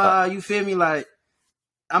 blah, blah, blah. You feel me? Like,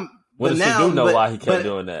 she do know why he kept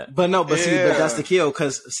doing that. But that's the kill,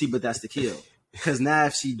 but that's the kill. Because now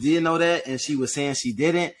if she did know that and she was saying she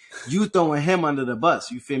didn't, you throwing him under the bus.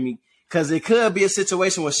 You feel me? Because it could be a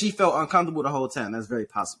situation where she felt uncomfortable the whole time. That's very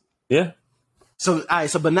possible. Yeah. So, all right.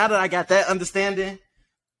 So, but now that I got that understanding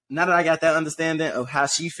of how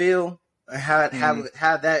she feel, and how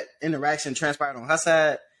that interaction transpired on her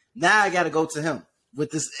side, now I got to go to him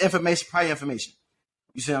with this prior information.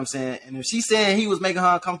 You see what I'm saying? And if she's saying he was making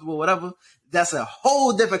her uncomfortable, whatever, that's a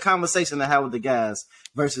whole different conversation to have with the guys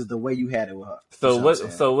versus the way you had it with her. So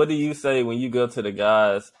what do you say when you go to the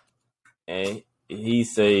guys and he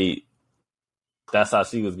say that's how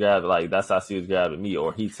she was grabbing, like that's how she was grabbing me,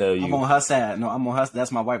 or he tell you I'm on her side? No, I'm on her.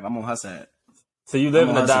 That's my wife. I'm on her side. So you live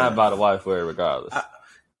in a dying by the wife for it regardless.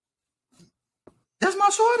 That's my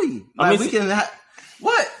shorty. Like, we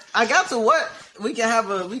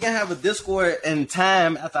can have a Discord and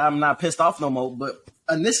time after I'm not pissed off no more. But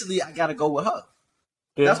initially, I gotta go with her.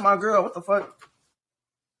 Yeah. That's my girl. What the fuck?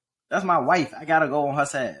 That's my wife. I gotta go on her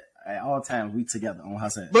side at all times. We together on her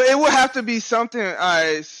side. But it would have to be something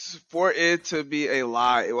for it to be a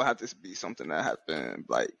lie. It would have to be something that happened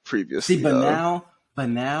like previously. See, but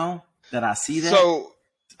now that I see that, so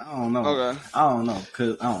I don't know. Okay. I don't know.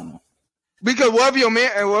 Because what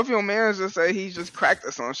if your man just say he just cracked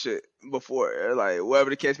us on shit before? Like, whatever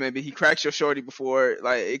the case may be, he cracked your shorty before.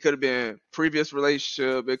 Like, it could have been previous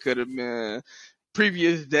relationship. It could have been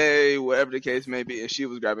previous day, whatever the case may be, and she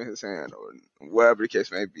was grabbing his hand or whatever the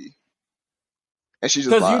case may be. And she just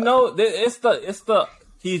because you know it's the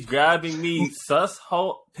he's grabbing me sus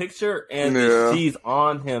whole picture and she's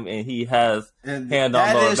on him and he has hand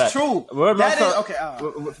on lower back. That is true. Okay.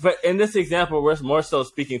 But in this example, we're more so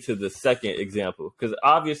speaking to the second example because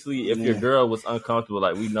obviously if your girl was uncomfortable,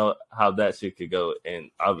 like we know how that shit could go,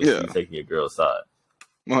 and obviously you're taking your girl's side.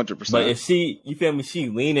 100%. But if she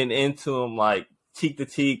leaning into him like cheek to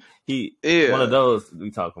cheek, one of those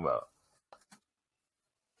we talking about.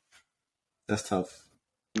 That's tough.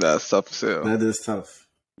 That's tough as hell. That is tough.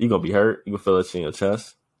 You gonna be hurt. You gonna feel it in your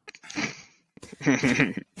chest.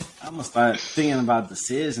 I'm gonna start thinking about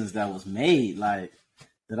decisions that was made. Like,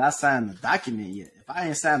 did I sign the document yet? If I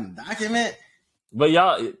ain't signed the document, but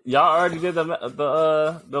y'all already did the wedding.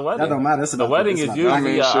 That don't matter. The wedding is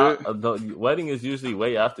usually the wedding is usually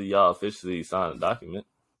way after y'all officially sign the document.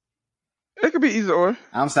 It could be either or.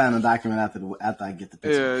 I'm signing a document after I get the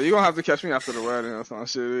picture. Yeah, you're gonna have to catch me after the wedding or some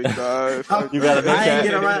shit. You gotta make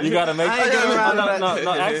that. You gotta make that.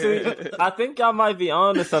 No, actually, I think y'all might be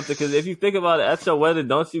on to something, because if you think about it, at your wedding,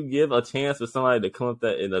 don't you give a chance for somebody to come up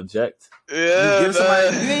there and object? Yeah, you give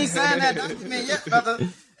somebody, you ain't signed that document yet, brother.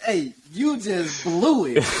 Hey, you just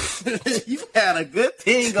blew it. You had a good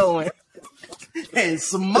thing going and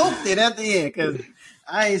smoked it at the end, because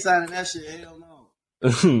I ain't signing that shit. Hell no.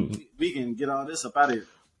 We can get all this up out of here.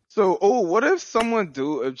 So, what if someone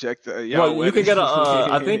do object to well, you can get a,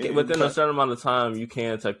 I think within a certain amount of time, you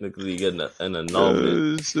can technically get an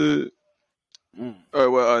annulment.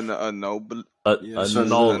 Annulment. Look, you know,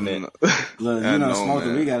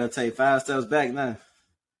 smoking, we gotta take 5 steps back now.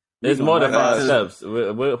 It's more than 5 steps.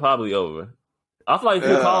 We're probably over. I feel like if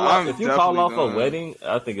you call off a wedding,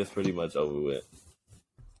 I think it's pretty much over with.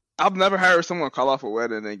 I've never heard someone call off a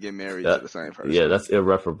wedding and get married to the same person. Yeah, that's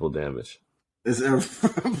irreparable damage. It's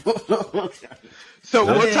irreparable. So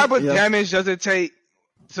what type of damage does it take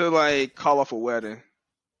to like call off a wedding?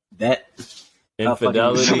 That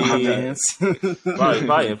infidelity.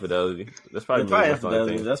 probably infidelity. That's probably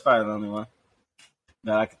infidelity. That's probably the only one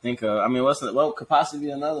that I could think of. I mean, what could possibly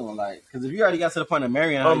be another one? Like, because if you already got to the point of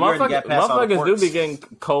marrying, you already got past all the motherfuckers do be getting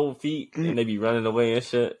cold feet and they be running away and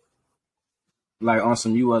shit. Like on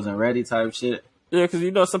some you wasn't ready type shit. Yeah, because you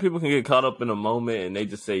know some people can get caught up in a moment and they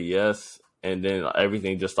just say yes, and then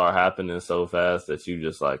everything just start happening so fast that you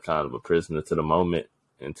just like kind of a prisoner to the moment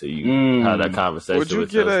until you have that conversation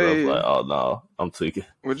with yourself. Like, oh no, I'm tweaking.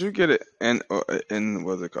 Would you get it in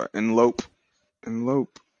what's it called? Elope. I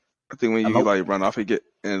think when you like run off, you get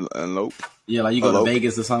elope. Yeah, like you go to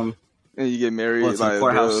Vegas or something, and you get married like the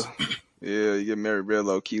courthouse. You get married real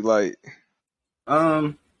low key, like.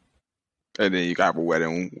 And then you got a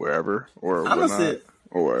wedding wherever or whatnot.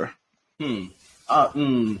 Or hey,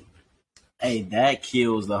 that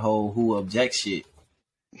kills the whole who object shit.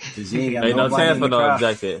 Cause you ain't got no chance for no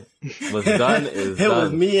objection. What's done is it done.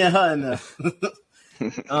 Was me and her now.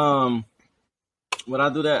 Would I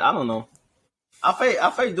do that? I don't know. I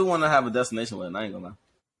fake do want to have a destination wedding. I ain't gonna lie.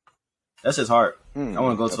 That's just hard. I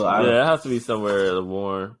want to go to an island. Yeah, it has to be somewhere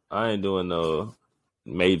warm. I ain't doing no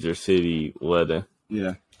major city wedding.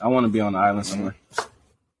 Yeah. I want to be on the island somewhere.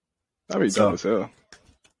 That'd be dope as hell.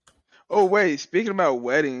 Oh wait, speaking about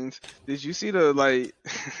weddings, did you see the like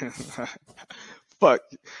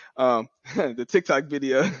the TikTok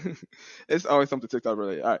video? It's always something TikTok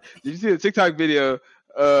related. All right. Did you see the TikTok video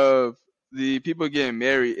of the people getting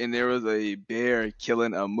married and there was a bear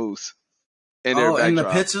killing a moose? In the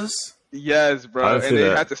pictures? Yes, bro. And they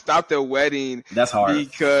had to stop their wedding. That's hard.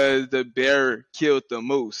 Because the bear killed the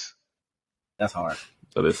moose. That's hard.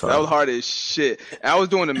 That was hard as shit. I was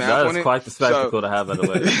doing the math on it. That is quite the spectacle to have at a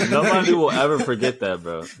wedding. Nobody will ever forget that,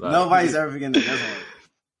 bro. Like, nobody's ever forgetting that. That's hard.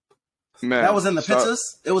 Man, that was in the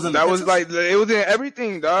pictures? It was in the pictures? It was in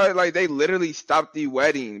everything, dog. Like, they literally stopped the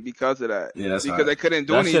wedding because of that. Yeah, that's because they couldn't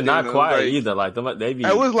do anything. That shit not quiet either. Like, they be...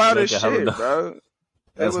 It was loud as shit, bro.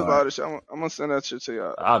 It was loud as shit. I'm going to send that shit to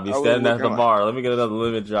y'all. I'll be standing at the bar. Let me get another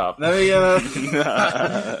lemon drop. Let me get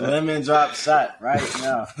a lemon drop shot right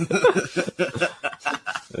now.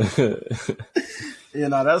 You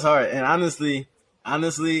know, that's hard. And honestly,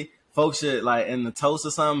 folks should, like, in the toast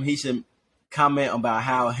or something, he should comment about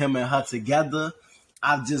how him and her together,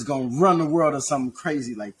 I'm just gonna run the world or something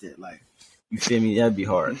crazy like that. Like, you feel me? That'd be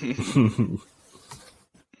hard.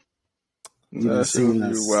 That's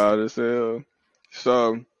wild as hell.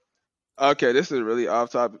 So, okay, this is really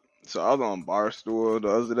off topic. So I was on Barstool the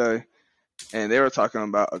other day, and they were talking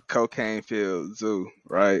about a cocaine-filled zoo,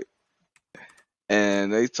 right?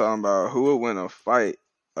 And they talking about who would win a fight,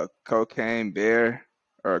 a cocaine bear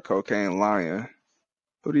or a cocaine lion.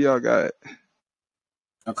 Who do y'all got?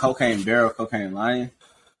 A cocaine bear or cocaine lion?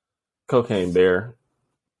 Cocaine bear.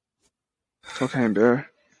 Cocaine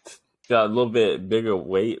bear? Got a little bit bigger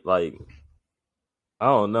weight. Like, I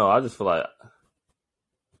don't know. I just feel like...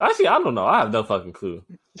 Actually, I don't know. I have no fucking clue.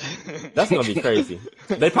 That's going to be crazy.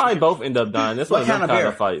 They probably both end up dying. That's what kind of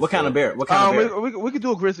bear? Fights, what kind of bear? What kind of bear? We could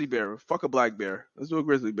do a grizzly bear. Fuck a black bear. Let's do a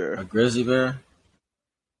grizzly bear. A grizzly bear?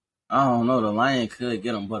 I don't know. The lion could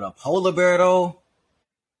get him, but a polar bear, though?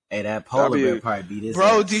 Hey, that polar bear probably beat his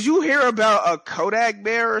ass. Did you hear about a Kodak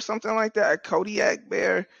bear or something like that? A Kodiak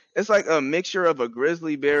bear? It's like a mixture of a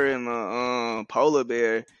grizzly bear and a polar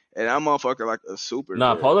bear. And that motherfucker like a super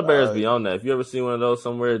bear. Polar bears beyond that. If you ever see one of those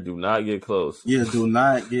somewhere, do not get close. Yeah, do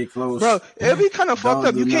not get close. Bro, it'd be kind of fucked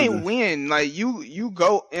up. You can't win. Like, you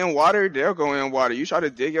go in water, they'll go in water. You try to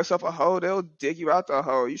dig yourself a hole, they'll dig you out the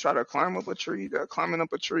hole. You try to climb up a tree, they're climbing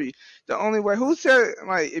up a tree. The only way, who said,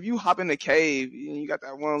 like, if you hop in the cave, you got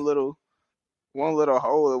that one little one little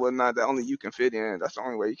hole or whatnot that only you can fit in. That's the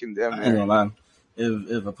only way you can damn I ain't gonna lie.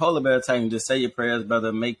 If a polar bear tell you just say your prayers,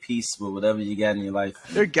 brother, make peace with whatever you got in your life.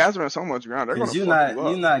 They're gathering so much ground. They're gonna you're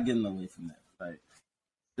not getting away from that. Like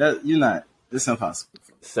that, you're not. It's impossible.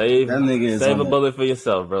 Save a bullet for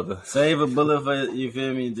yourself, brother. Save a bullet for you.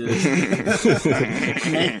 Feel me? Just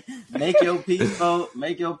make your peace vote.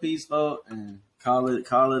 Make your peace vote, and call it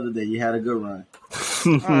a day. You had a good run.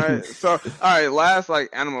 All right. Last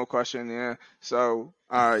animal question. Yeah. So,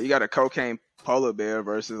 you got a cocaine polar bear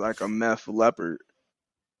versus like a meth leopard.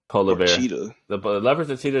 Polar bear. Cheetah. The leopards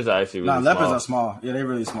and cheetahs are actually really small. Leopards are small. Yeah, they're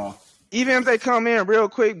really small. Even if they come in real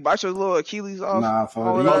quick, bite your little Achilles off. Nah,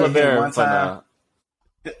 polar bear. One time.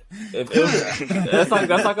 That's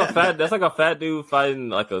like a fat dude fighting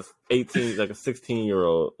like a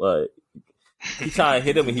 16-year-old. Like he try to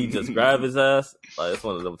hit him and he just grab his ass. Like it's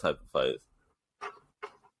one of them type of fights.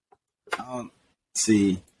 I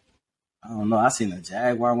don't know. I seen a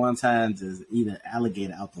jaguar one time just eat an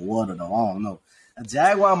alligator out the water though. I don't know. A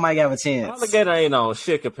jaguar might have a chance. Alligator ain't on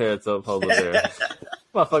shit compared to a polar bear.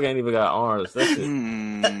 Motherfucker ain't even got arms. That shit.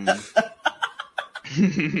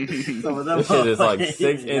 This shit is like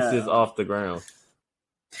 6 inches off the ground.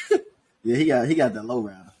 Yeah, he got that low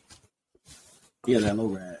ride.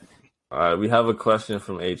 All right, we have a question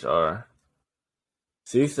from HR.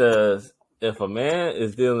 She says, if a man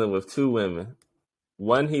is dealing with 2 women,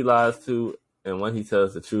 one he lies to and one he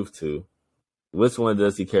tells the truth to, which one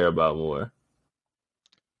does he care about more?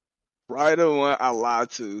 Right, the one I lied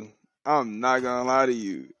to. I'm not gonna lie to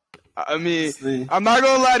you. I mean, I'm not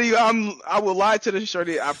gonna lie to you. I will lie to the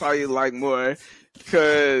shorty I probably like more,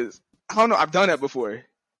 because I don't know. I've done that before.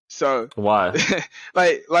 So why?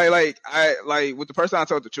 like I with the person I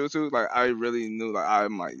told the truth to, like I really knew, like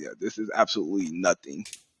I'm like, yeah, this is absolutely nothing.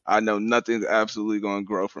 I know nothing's absolutely gonna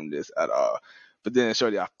grow from this at all. But then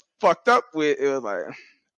shorty I fucked up with, it was like,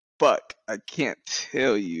 fuck, I can't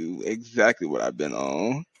tell you exactly what I've been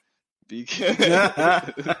on because.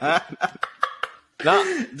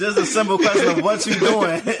 No, just a simple question of what you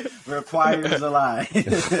doing requires a lie.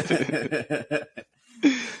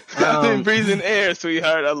 I've been breathing air,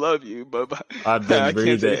 sweetheart. I love you, but I've been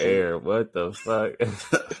breathing air. What the fuck?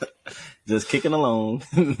 Just kicking along.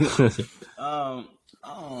 I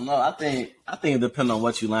don't know. I think it depends on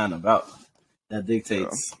what you lying about. That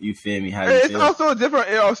dictates, you feel me, how you feel. Also different.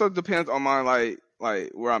 It also depends on my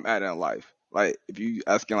like where I'm at in life. Like, if you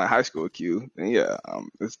asking like high school Q, then yeah,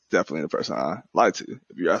 it's definitely the person I lied to.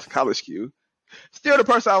 If you're asking college Q, still the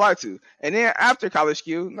person I lied to. And then after college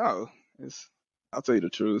Q, no, I'll tell you the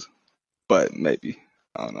truth, but maybe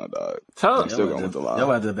I don't know, dog. I'm still going with the lie.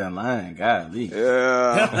 Y'all have been lying, golly.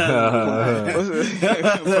 Yeah,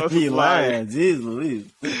 he lying, jeez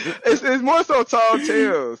Louise. It's more so tall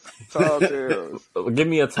tales. Tall tales. Give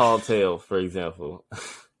me a tall tale, for example.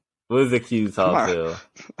 What is a cute tall tale?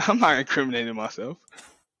 I'm not incriminating myself.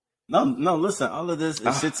 No, listen, all of this is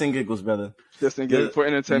shits and giggles, brother. Just and giggles for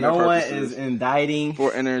entertainment purposes. No one is indicting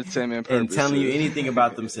for entertainment purposes and telling you anything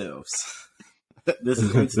about themselves. This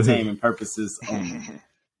is entertainment purposes only.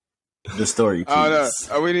 The story, please.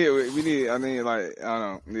 Oh, no. We need, I need like, I don't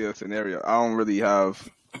know, need a scenario. I don't really have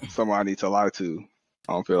someone I need to lie to.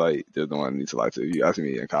 I don't feel like there's no one I need to lie to. If you ask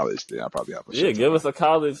me in college, then I probably have a shit. Give us a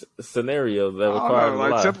college scenario that requires a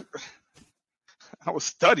lie. I was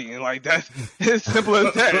studying like that. It's simple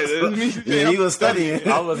as that. He was studying.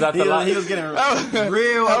 I was at the He was getting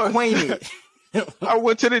real acquainted. I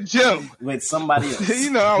went to the gym with somebody else.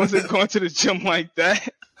 I wasn't going to the gym like that.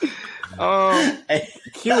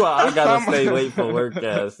 Q, I gotta stay late for work,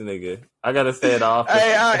 ass nigga. I gotta stay at the office.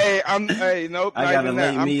 Nope. I got a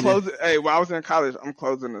late meeting. Closing. While I was in college, I'm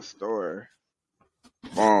closing the store.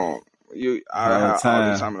 I have all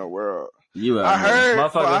the time in the world. I heard. The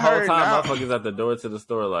whole time, motherfuckers at the door to the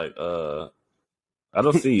store, like, I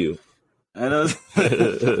don't see you. I know.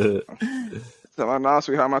 So nah,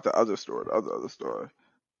 sweetheart, I'm at the other store. The other store.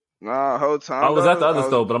 Nah, whole time. I was at the other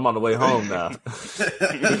store, but I'm on the way home now.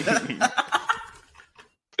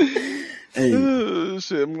 Hey.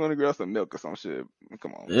 Shit, I'm gonna grab some milk or some shit.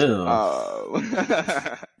 Come on.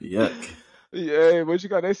 Yuck. Yeah, what you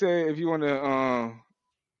got? They say if you want to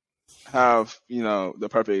have the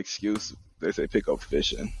perfect excuse, they say pick up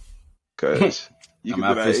fishing, cause you can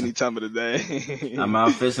do that any time of the day. I'm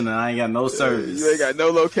out fishing and I ain't got no service. You ain't got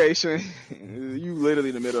no location. You literally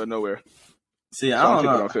in the middle of nowhere. See, I don't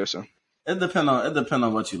know. Fishing. It depend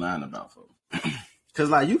on what you lying about, folks. Because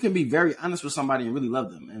like you can be very honest with somebody and really love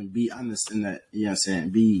them, and be honest in that. You know what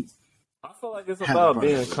I'm saying? I feel like it's about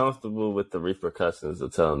being comfortable with the repercussions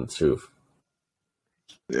of telling the truth.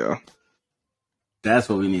 Yeah. That's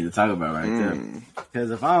what we need to talk about right there.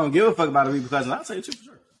 Because if I don't give a fuck about the repercussions, I'll tell you the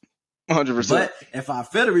truth for sure. 100%. But if I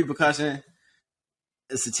feel the repercussion,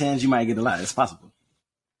 it's a chance you might get a lie. It's possible.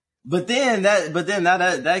 But then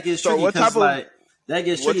that gets tricky. What type What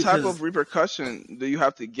of repercussion do you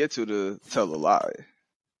have to get to tell a lie?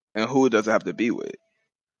 And who does it have to be with?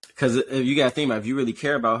 Because if you got to think about, if you really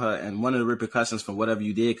care about her, and one of the repercussions from whatever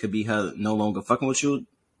you did could be her no longer fucking with you,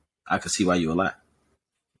 I could see why you a lie. You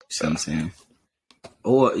see what I'm saying?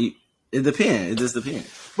 Or it depends. It just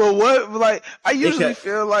depends. But what, like, I usually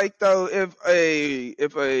feel like though, if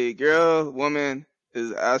a woman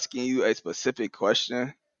is asking you a specific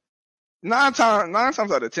question, nine times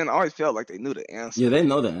out of 10, I always felt like they knew the answer. Yeah, they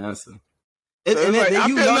know the answer. You know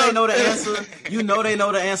they know the answer. You know they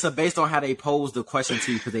know the answer based on how they pose the question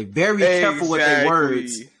to you, because they very careful with their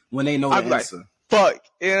words when they know the answer. Like, fuck.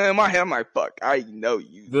 In my head, I'm like, fuck, I know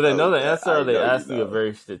you. Do they know the answer, or are they asking a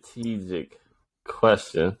very strategic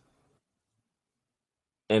question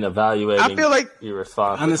and evaluating? I feel like your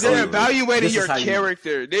response. Honestly, they're evaluating your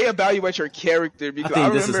character. They evaluate your character because I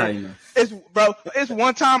remember, this is how you know. It's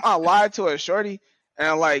one time I lied to a shorty.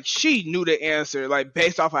 And like she knew the answer, like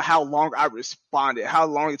based off of how long I responded, how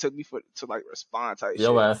long it took me to like respond type shit.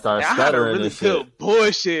 Yo, ass started stuttering and shit.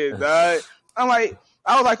 Bullshit, dog. I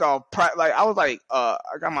got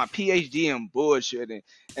my PhD in bullshit, and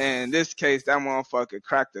in this case, that motherfucker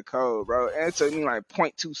cracked the code, bro. And it took me like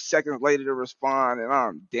 0.2 seconds later to respond, and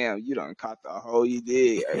I'm damn, you done caught the whole you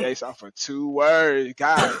did. Based off of 2 words,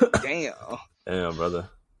 god damn. Damn, brother.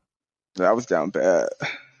 That was down bad.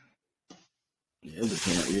 Yeah, it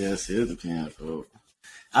depends. Yes, it depends. Bro.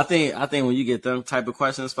 I think when you get them type of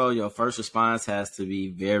questions, for your first response has to be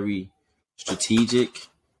very strategic,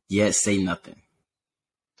 yet say nothing.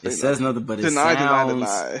 It says nothing, but it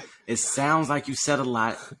sounds like you said a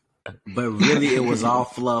lot, but really it was all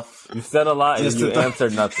fluff. You said a lot and you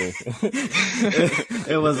answered nothing.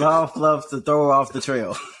 It was all fluff to throw her off the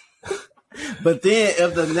trail. But then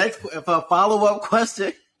if a follow-up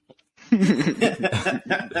question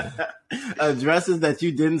addresses that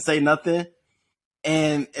you didn't say nothing,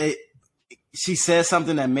 and she says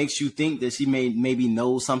something that makes you think that she maybe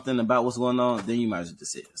knows something about what's going on, then you might as well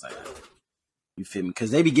just sit. It's like, you feel me?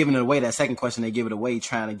 Because they be giving it away. That second question, they give it away,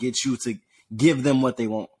 trying to get you to give them what they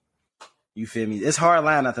want. You feel me? It's hard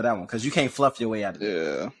line after that one because you can't fluff your way out of it.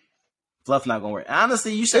 Yeah, fluff not gonna work.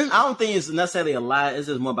 Honestly, you should. I don't think it's necessarily a lie. It's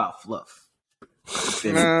just more about fluff.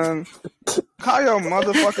 Man, call your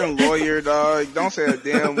motherfucking lawyer, dog. Don't say a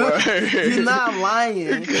damn word. You're not lying.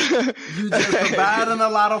 You just providing a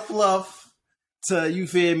lot of fluff to, you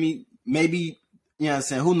feel me? Maybe, you know what I'm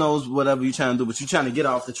saying? Who knows whatever you're trying to do, but you're trying to get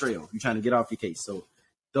off the trail. You're trying to get off your case. So,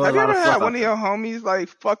 have you ever had one of your homies like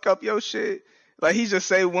fuck up your shit? Like he just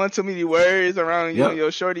say one too many words around you and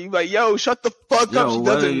your shorty. You like, yo, shut the fuck up. She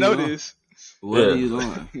doesn't know this. What are you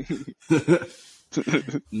doing?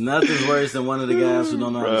 Nothing's worse than one of the guys who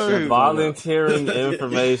don't know how to shut volunteering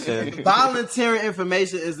information. Volunteering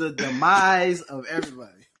information is the demise of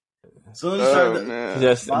everybody. So you start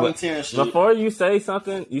volunteering shit. Before you say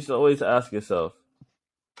something, you should always ask yourself,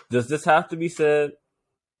 does this have to be said?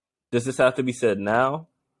 Does this have to be said now?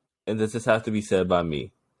 And does this have to be said by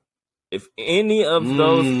me? If any of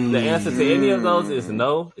those, the answer to any of those is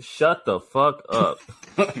no, shut the fuck up.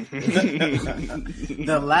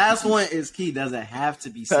 The last one is key. Doesn't have to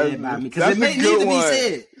be said by me because it may need to be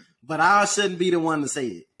said, but I shouldn't be the one to say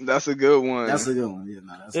it. That's a good one. That's a good one.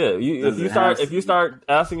 Yeah, if you start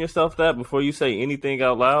asking yourself that before you say anything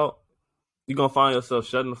out loud, you're gonna find yourself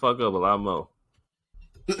shutting the fuck up a lot more.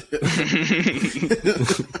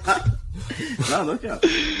 No, look out.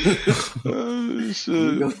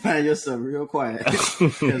 You're gonna find yourself real quiet.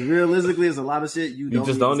 Because realistically, it's a lot of shit you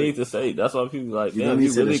just don't need to say. That's why people like, man,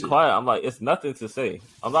 you really quiet. I'm like, it's nothing to say.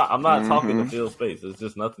 I'm not talking to fill space. It's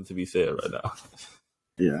just nothing to be said right now.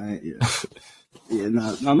 Yeah.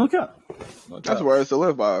 No, look out. That's words to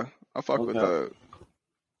live by. I fuck with that.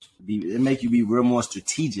 It make you be real more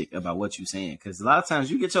strategic about what you're saying. Because a lot of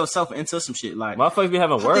times you get yourself into some shit like motherfuckers be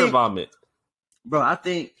having word vomit. Bro, I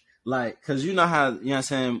think like, cause you know how, you know what I'm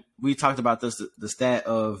saying? We talked about this, the stat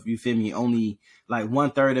of, you feel me, only like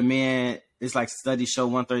 1/3 of men, it's like studies show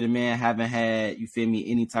 1/3 of men haven't had, you feel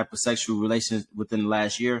me, any type of sexual relations within the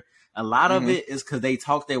last year. A lot of it is cause they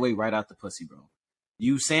talk their way right out the pussy, bro.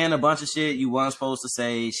 You saying a bunch of shit you weren't supposed to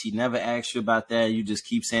say. She never asked you about that. You just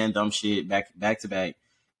keep saying dumb shit back to back.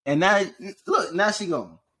 And now, look, now she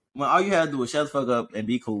gone. When all you had to do was shut the fuck up and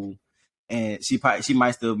be cool. And she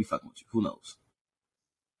might still be fucking with you. Who knows?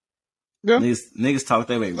 Yeah. Niggas talk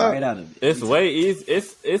their way right out of it. It's way easy.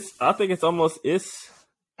 It's I think it's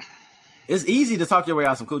It's easy to talk your way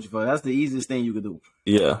out some coochie for. That's the easiest thing you could do.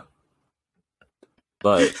 Yeah.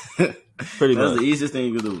 Like, pretty much. That's the easiest thing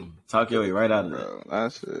you could do. Talk your way right out of that.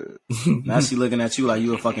 That's it. Now she looking at you like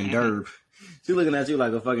you a fucking derb. She looking at you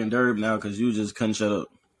like a fucking derb now because you just couldn't shut up.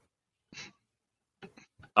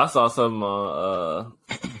 I saw something on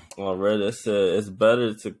Reddit that said it's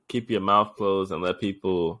better to keep your mouth closed and let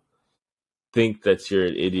people think that you're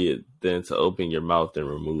an idiot than to open your mouth and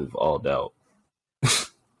remove all doubt.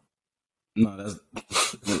 No, that's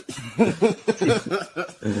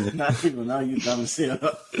not even now. You dumb as shit.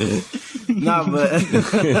 Nah, but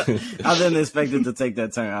I didn't expect it to take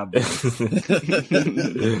that turn. I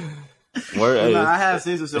have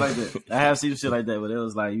seen some shit like that. But it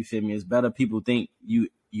was like, you feel me? It's better people think you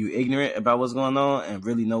ignorant about what's going on and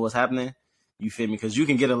really know what's happening. You feel me? Because you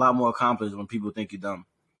can get a lot more accomplished when people think you're dumb.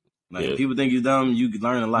 Like, if people think you're dumb, you can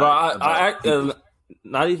learn a lot. But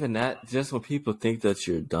not even that. Just when people think that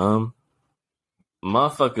you're dumb,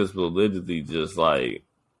 motherfuckers will literally just like,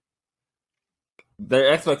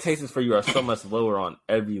 their expectations for you are so much lower on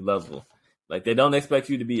every level. Like, they don't expect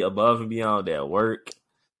you to be above and beyond at work.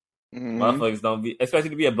 Motherfuckers don't expect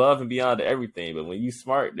you to be above and beyond everything. But when you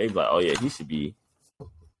smart, they be like, oh yeah, he should be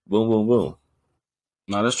boom, boom, boom.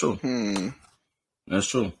 No, that's true. That's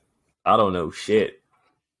true. I don't know shit.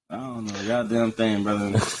 I don't know goddamn thing,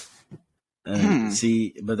 brother.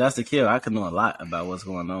 See, but that's the kill. I can know a lot about what's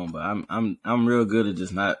going on, but I'm real good at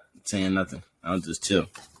just not saying nothing. I'll just chill.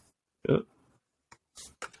 Yep.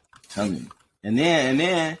 Tell me. And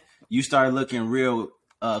then you start looking real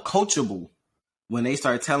coachable when they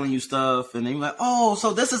start telling you stuff, and then you're like, oh,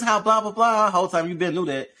 so this is how blah blah blah. The whole time you been knew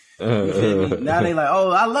that. You feel me? Now they like,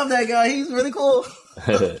 oh, I love that guy. He's really cool.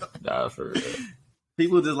 Nah, for real.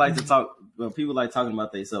 People just like to talk. Well, people like talking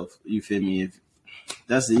about themselves. You feel me? If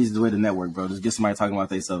that's the easiest way to network, bro. Just get somebody talking about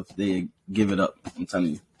themselves. They give it up. I'm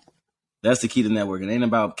telling you. That's the key to networking. It ain't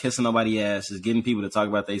about kissing nobody's ass. Just getting people to talk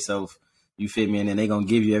about themselves. You feel me? And then they gonna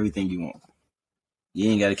give you everything you want. You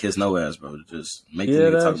ain't gotta kiss no ass, bro. Just make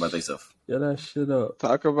them talk about themselves. Yeah, that shit up.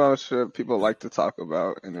 Talk about shit people like to talk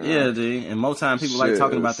about. Yeah, dude. And most time people like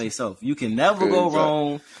talking about themselves. You can never go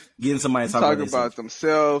wrong getting somebody to talk about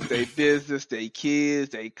themselves, their business, their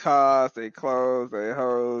kids, their cars, their clothes, their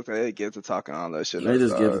hoes. They get to talking all that shit. They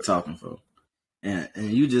just get to talking, bro. And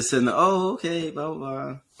you just sitting there, oh, okay, blah, blah,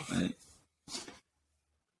 blah. Like,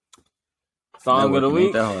 song of the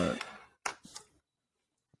week. That hard.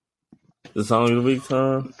 The song of the week,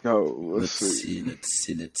 Tom? Let's go. Let's see.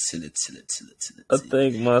 I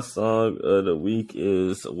think my song of the week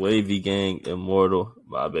is Wavy Gang Immortal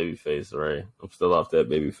by Babyface Ray. I'm still off that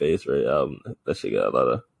Babyface Ray album. That shit got a lot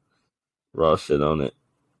of raw shit on it.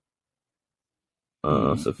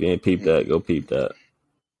 So if you ain't peeped that, go peep that.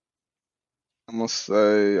 I'm gonna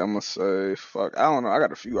say, fuck. I don't know. I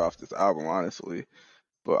got a few off this album, honestly.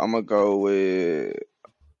 But I'm gonna go with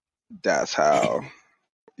That's How.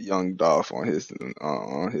 Young Dolph on his new.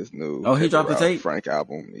 Oh, he dropped the tape? Frank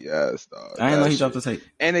album. Yes, dog. I didn't know he dropped the tape.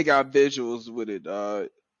 And they got visuals with it, dog.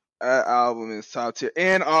 That album is top tier,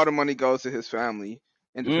 and all the money goes to his family.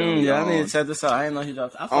 I need to check this out. I didn't know he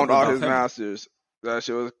dropped. On all his masters. That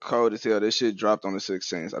shit was cold as hell. This shit dropped on the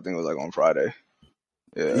 16th. I think it was like on Friday.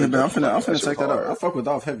 Yeah, but I'm finna check that out. I fuck with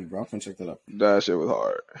Dolph heavy, bro. I'm finna check that out. That shit was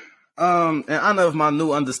hard. And I know of my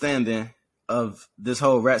new understanding of this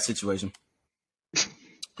whole rat situation.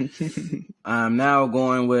 I'm now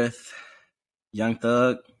going with Young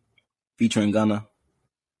Thug featuring Gunna,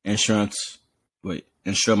 Insure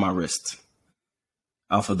My Wrist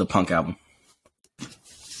off of the Punk album.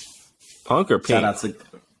 Punk or Pink? Shout out to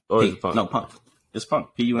Punk? No, Punk. It's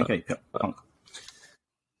Punk. P-U-N-K. Punk.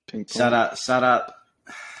 Pink Shout out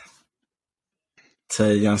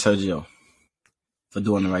to Young Sergio for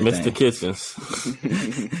doing the right thing. Mr. Kitchens.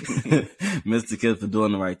 Mr. Kitchens for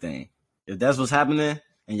doing the right thing. If that's what's happening,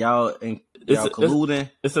 and y'all colluding,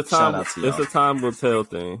 it's a time. Shout out to y'all. It's a time will tell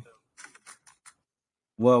thing.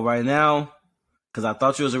 Well, right now, because I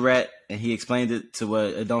thought you was a rat, and he explained it to where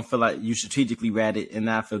it don't feel like you strategically ratted, and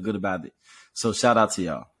now I feel good about it. So shout out to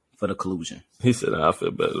y'all for the collusion. He said, "I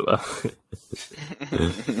feel better about it."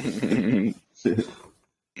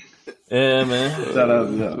 Yeah, man. Shout out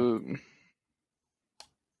to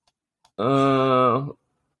y'all.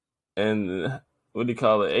 And what do you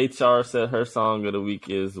call it? HR said her song of the week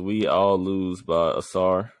is "We All Lose" by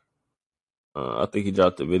Asar. I think he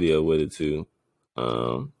dropped a video with it too.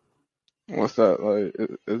 What's that like?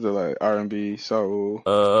 Is it like R&B, soul?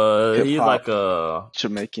 He's like a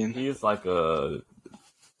Jamaican. He's like a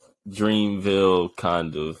Dreamville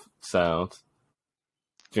kind of sound.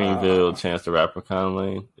 Dreamville, Chance the Rapper kind of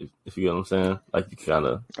lane. If you get what I'm saying, like you kind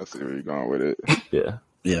of. I see where you're going with it.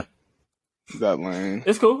 Yeah. That lane.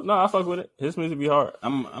 It's cool. No, I fuck with it. His music be hard.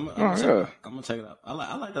 I'm gonna check it out. I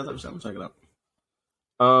like that type of shit. I'm gonna check it out.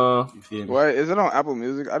 You feel me? Wait, is it on Apple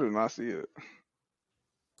Music? I do not see it.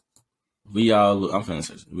 I'm finna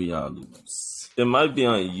search it. We all lose. It might be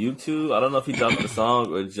on YouTube. I don't know if he dropped the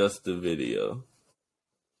song or just the video.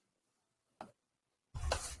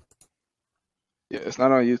 Yeah, it's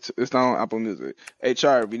not on YouTube. It's not on Apple Music.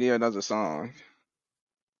 HR, we need another song.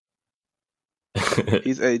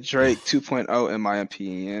 He's a Drake 2.0 in my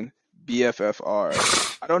opinion.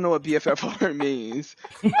 BFFR. I don't know what BFFR means.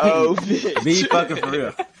 Oh, bitch. Be fucking for real.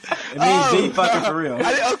 It means be fucking for real.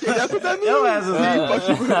 Okay, that's what that means. Your ass is be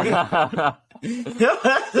fucking for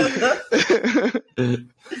real.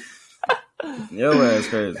 Your ass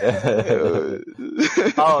crazy.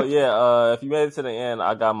 Oh yeah, if you made it to the end,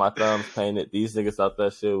 I got my thumbs painted. These niggas thought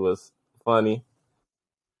that shit was funny.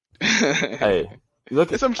 Hey,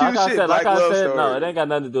 look, it's some cute shit. Like I said, no, it ain't got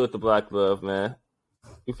nothing to do with the black love, man.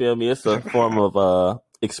 You feel me? It's a form of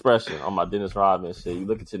expression on my Dennis Rodman shit. You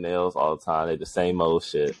look at your nails all the time; they the same old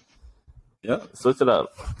shit. Yep, switch it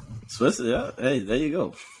up. Switch it up. Hey, there you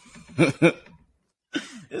go.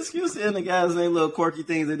 Excuse me, and the guys say little quirky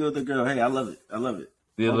things they do with the girl. Hey, I love it. I love it.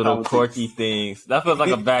 These little quirky things. That feels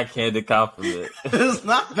like a backhanded compliment. It's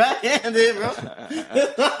not backhanded, bro.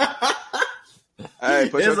 Hey,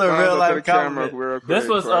 put it's your a real life compliment. Quick, this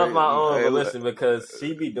was of my own volition because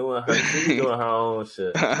she be doing her own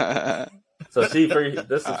shit. So she free.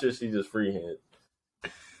 This is shit she just freehand.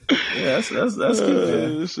 Yeah, that's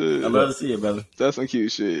cute. Shit. I love to see it, brother. That's some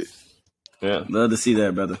cute shit. Yeah, love to see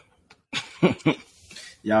that, brother.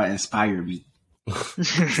 Y'all inspire me.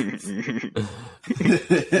 Nigga,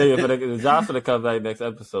 Josh for the come back next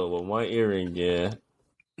episode with one earring, yeah.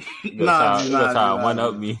 You gonna try to one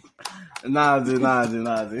up me. Nah, dude. The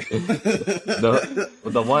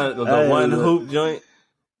one hoop joint.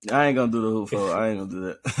 I ain't gonna do the hoop for. I ain't gonna do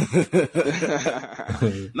that.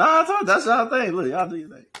 Nah, I told you, that's y'all thing. Look, y'all do your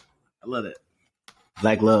thing. I love that.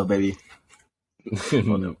 Black love, baby.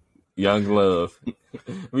 Young love.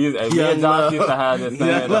 Me and Josh used to have this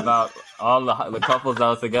saying about all the couples that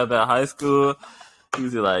was together at high school. He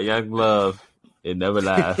was like, young love, it never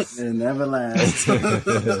lasts. It never lasts.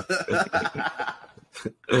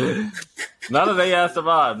 None of they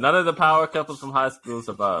survived. None of the power couples from high school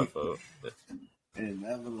survived, bro. It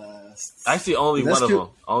never lasts. Actually, only one of them.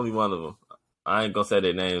 Only one of them. I ain't gonna say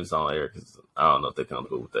their names on air because I don't know if they're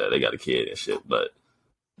comfortable with that. They got a kid and shit, but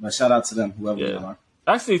shout out to them, whoever they are.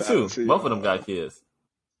 Actually, two. Both of them got kids.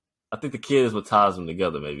 I think the kids would ties them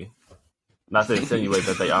together, maybe. Not to insinuate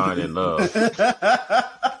that they aren't in love.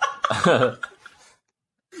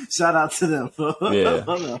 Shout out to them. Yeah.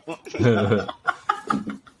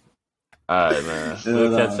 All right, man.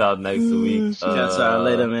 We'll catch y'all next week. Catch y'all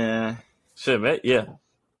later, man. Shit, man. Yeah.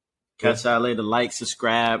 Catch y'all later. Like,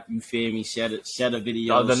 subscribe. You feel me? Share the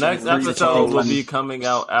video. The next episode will be coming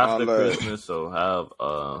out after Christmas, so have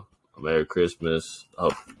a Merry Christmas.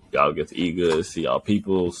 Hope y'all get to eat good, see y'all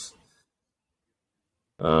peoples.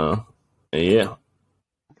 And yeah.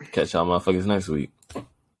 Catch y'all motherfuckers next week.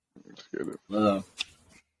 Love.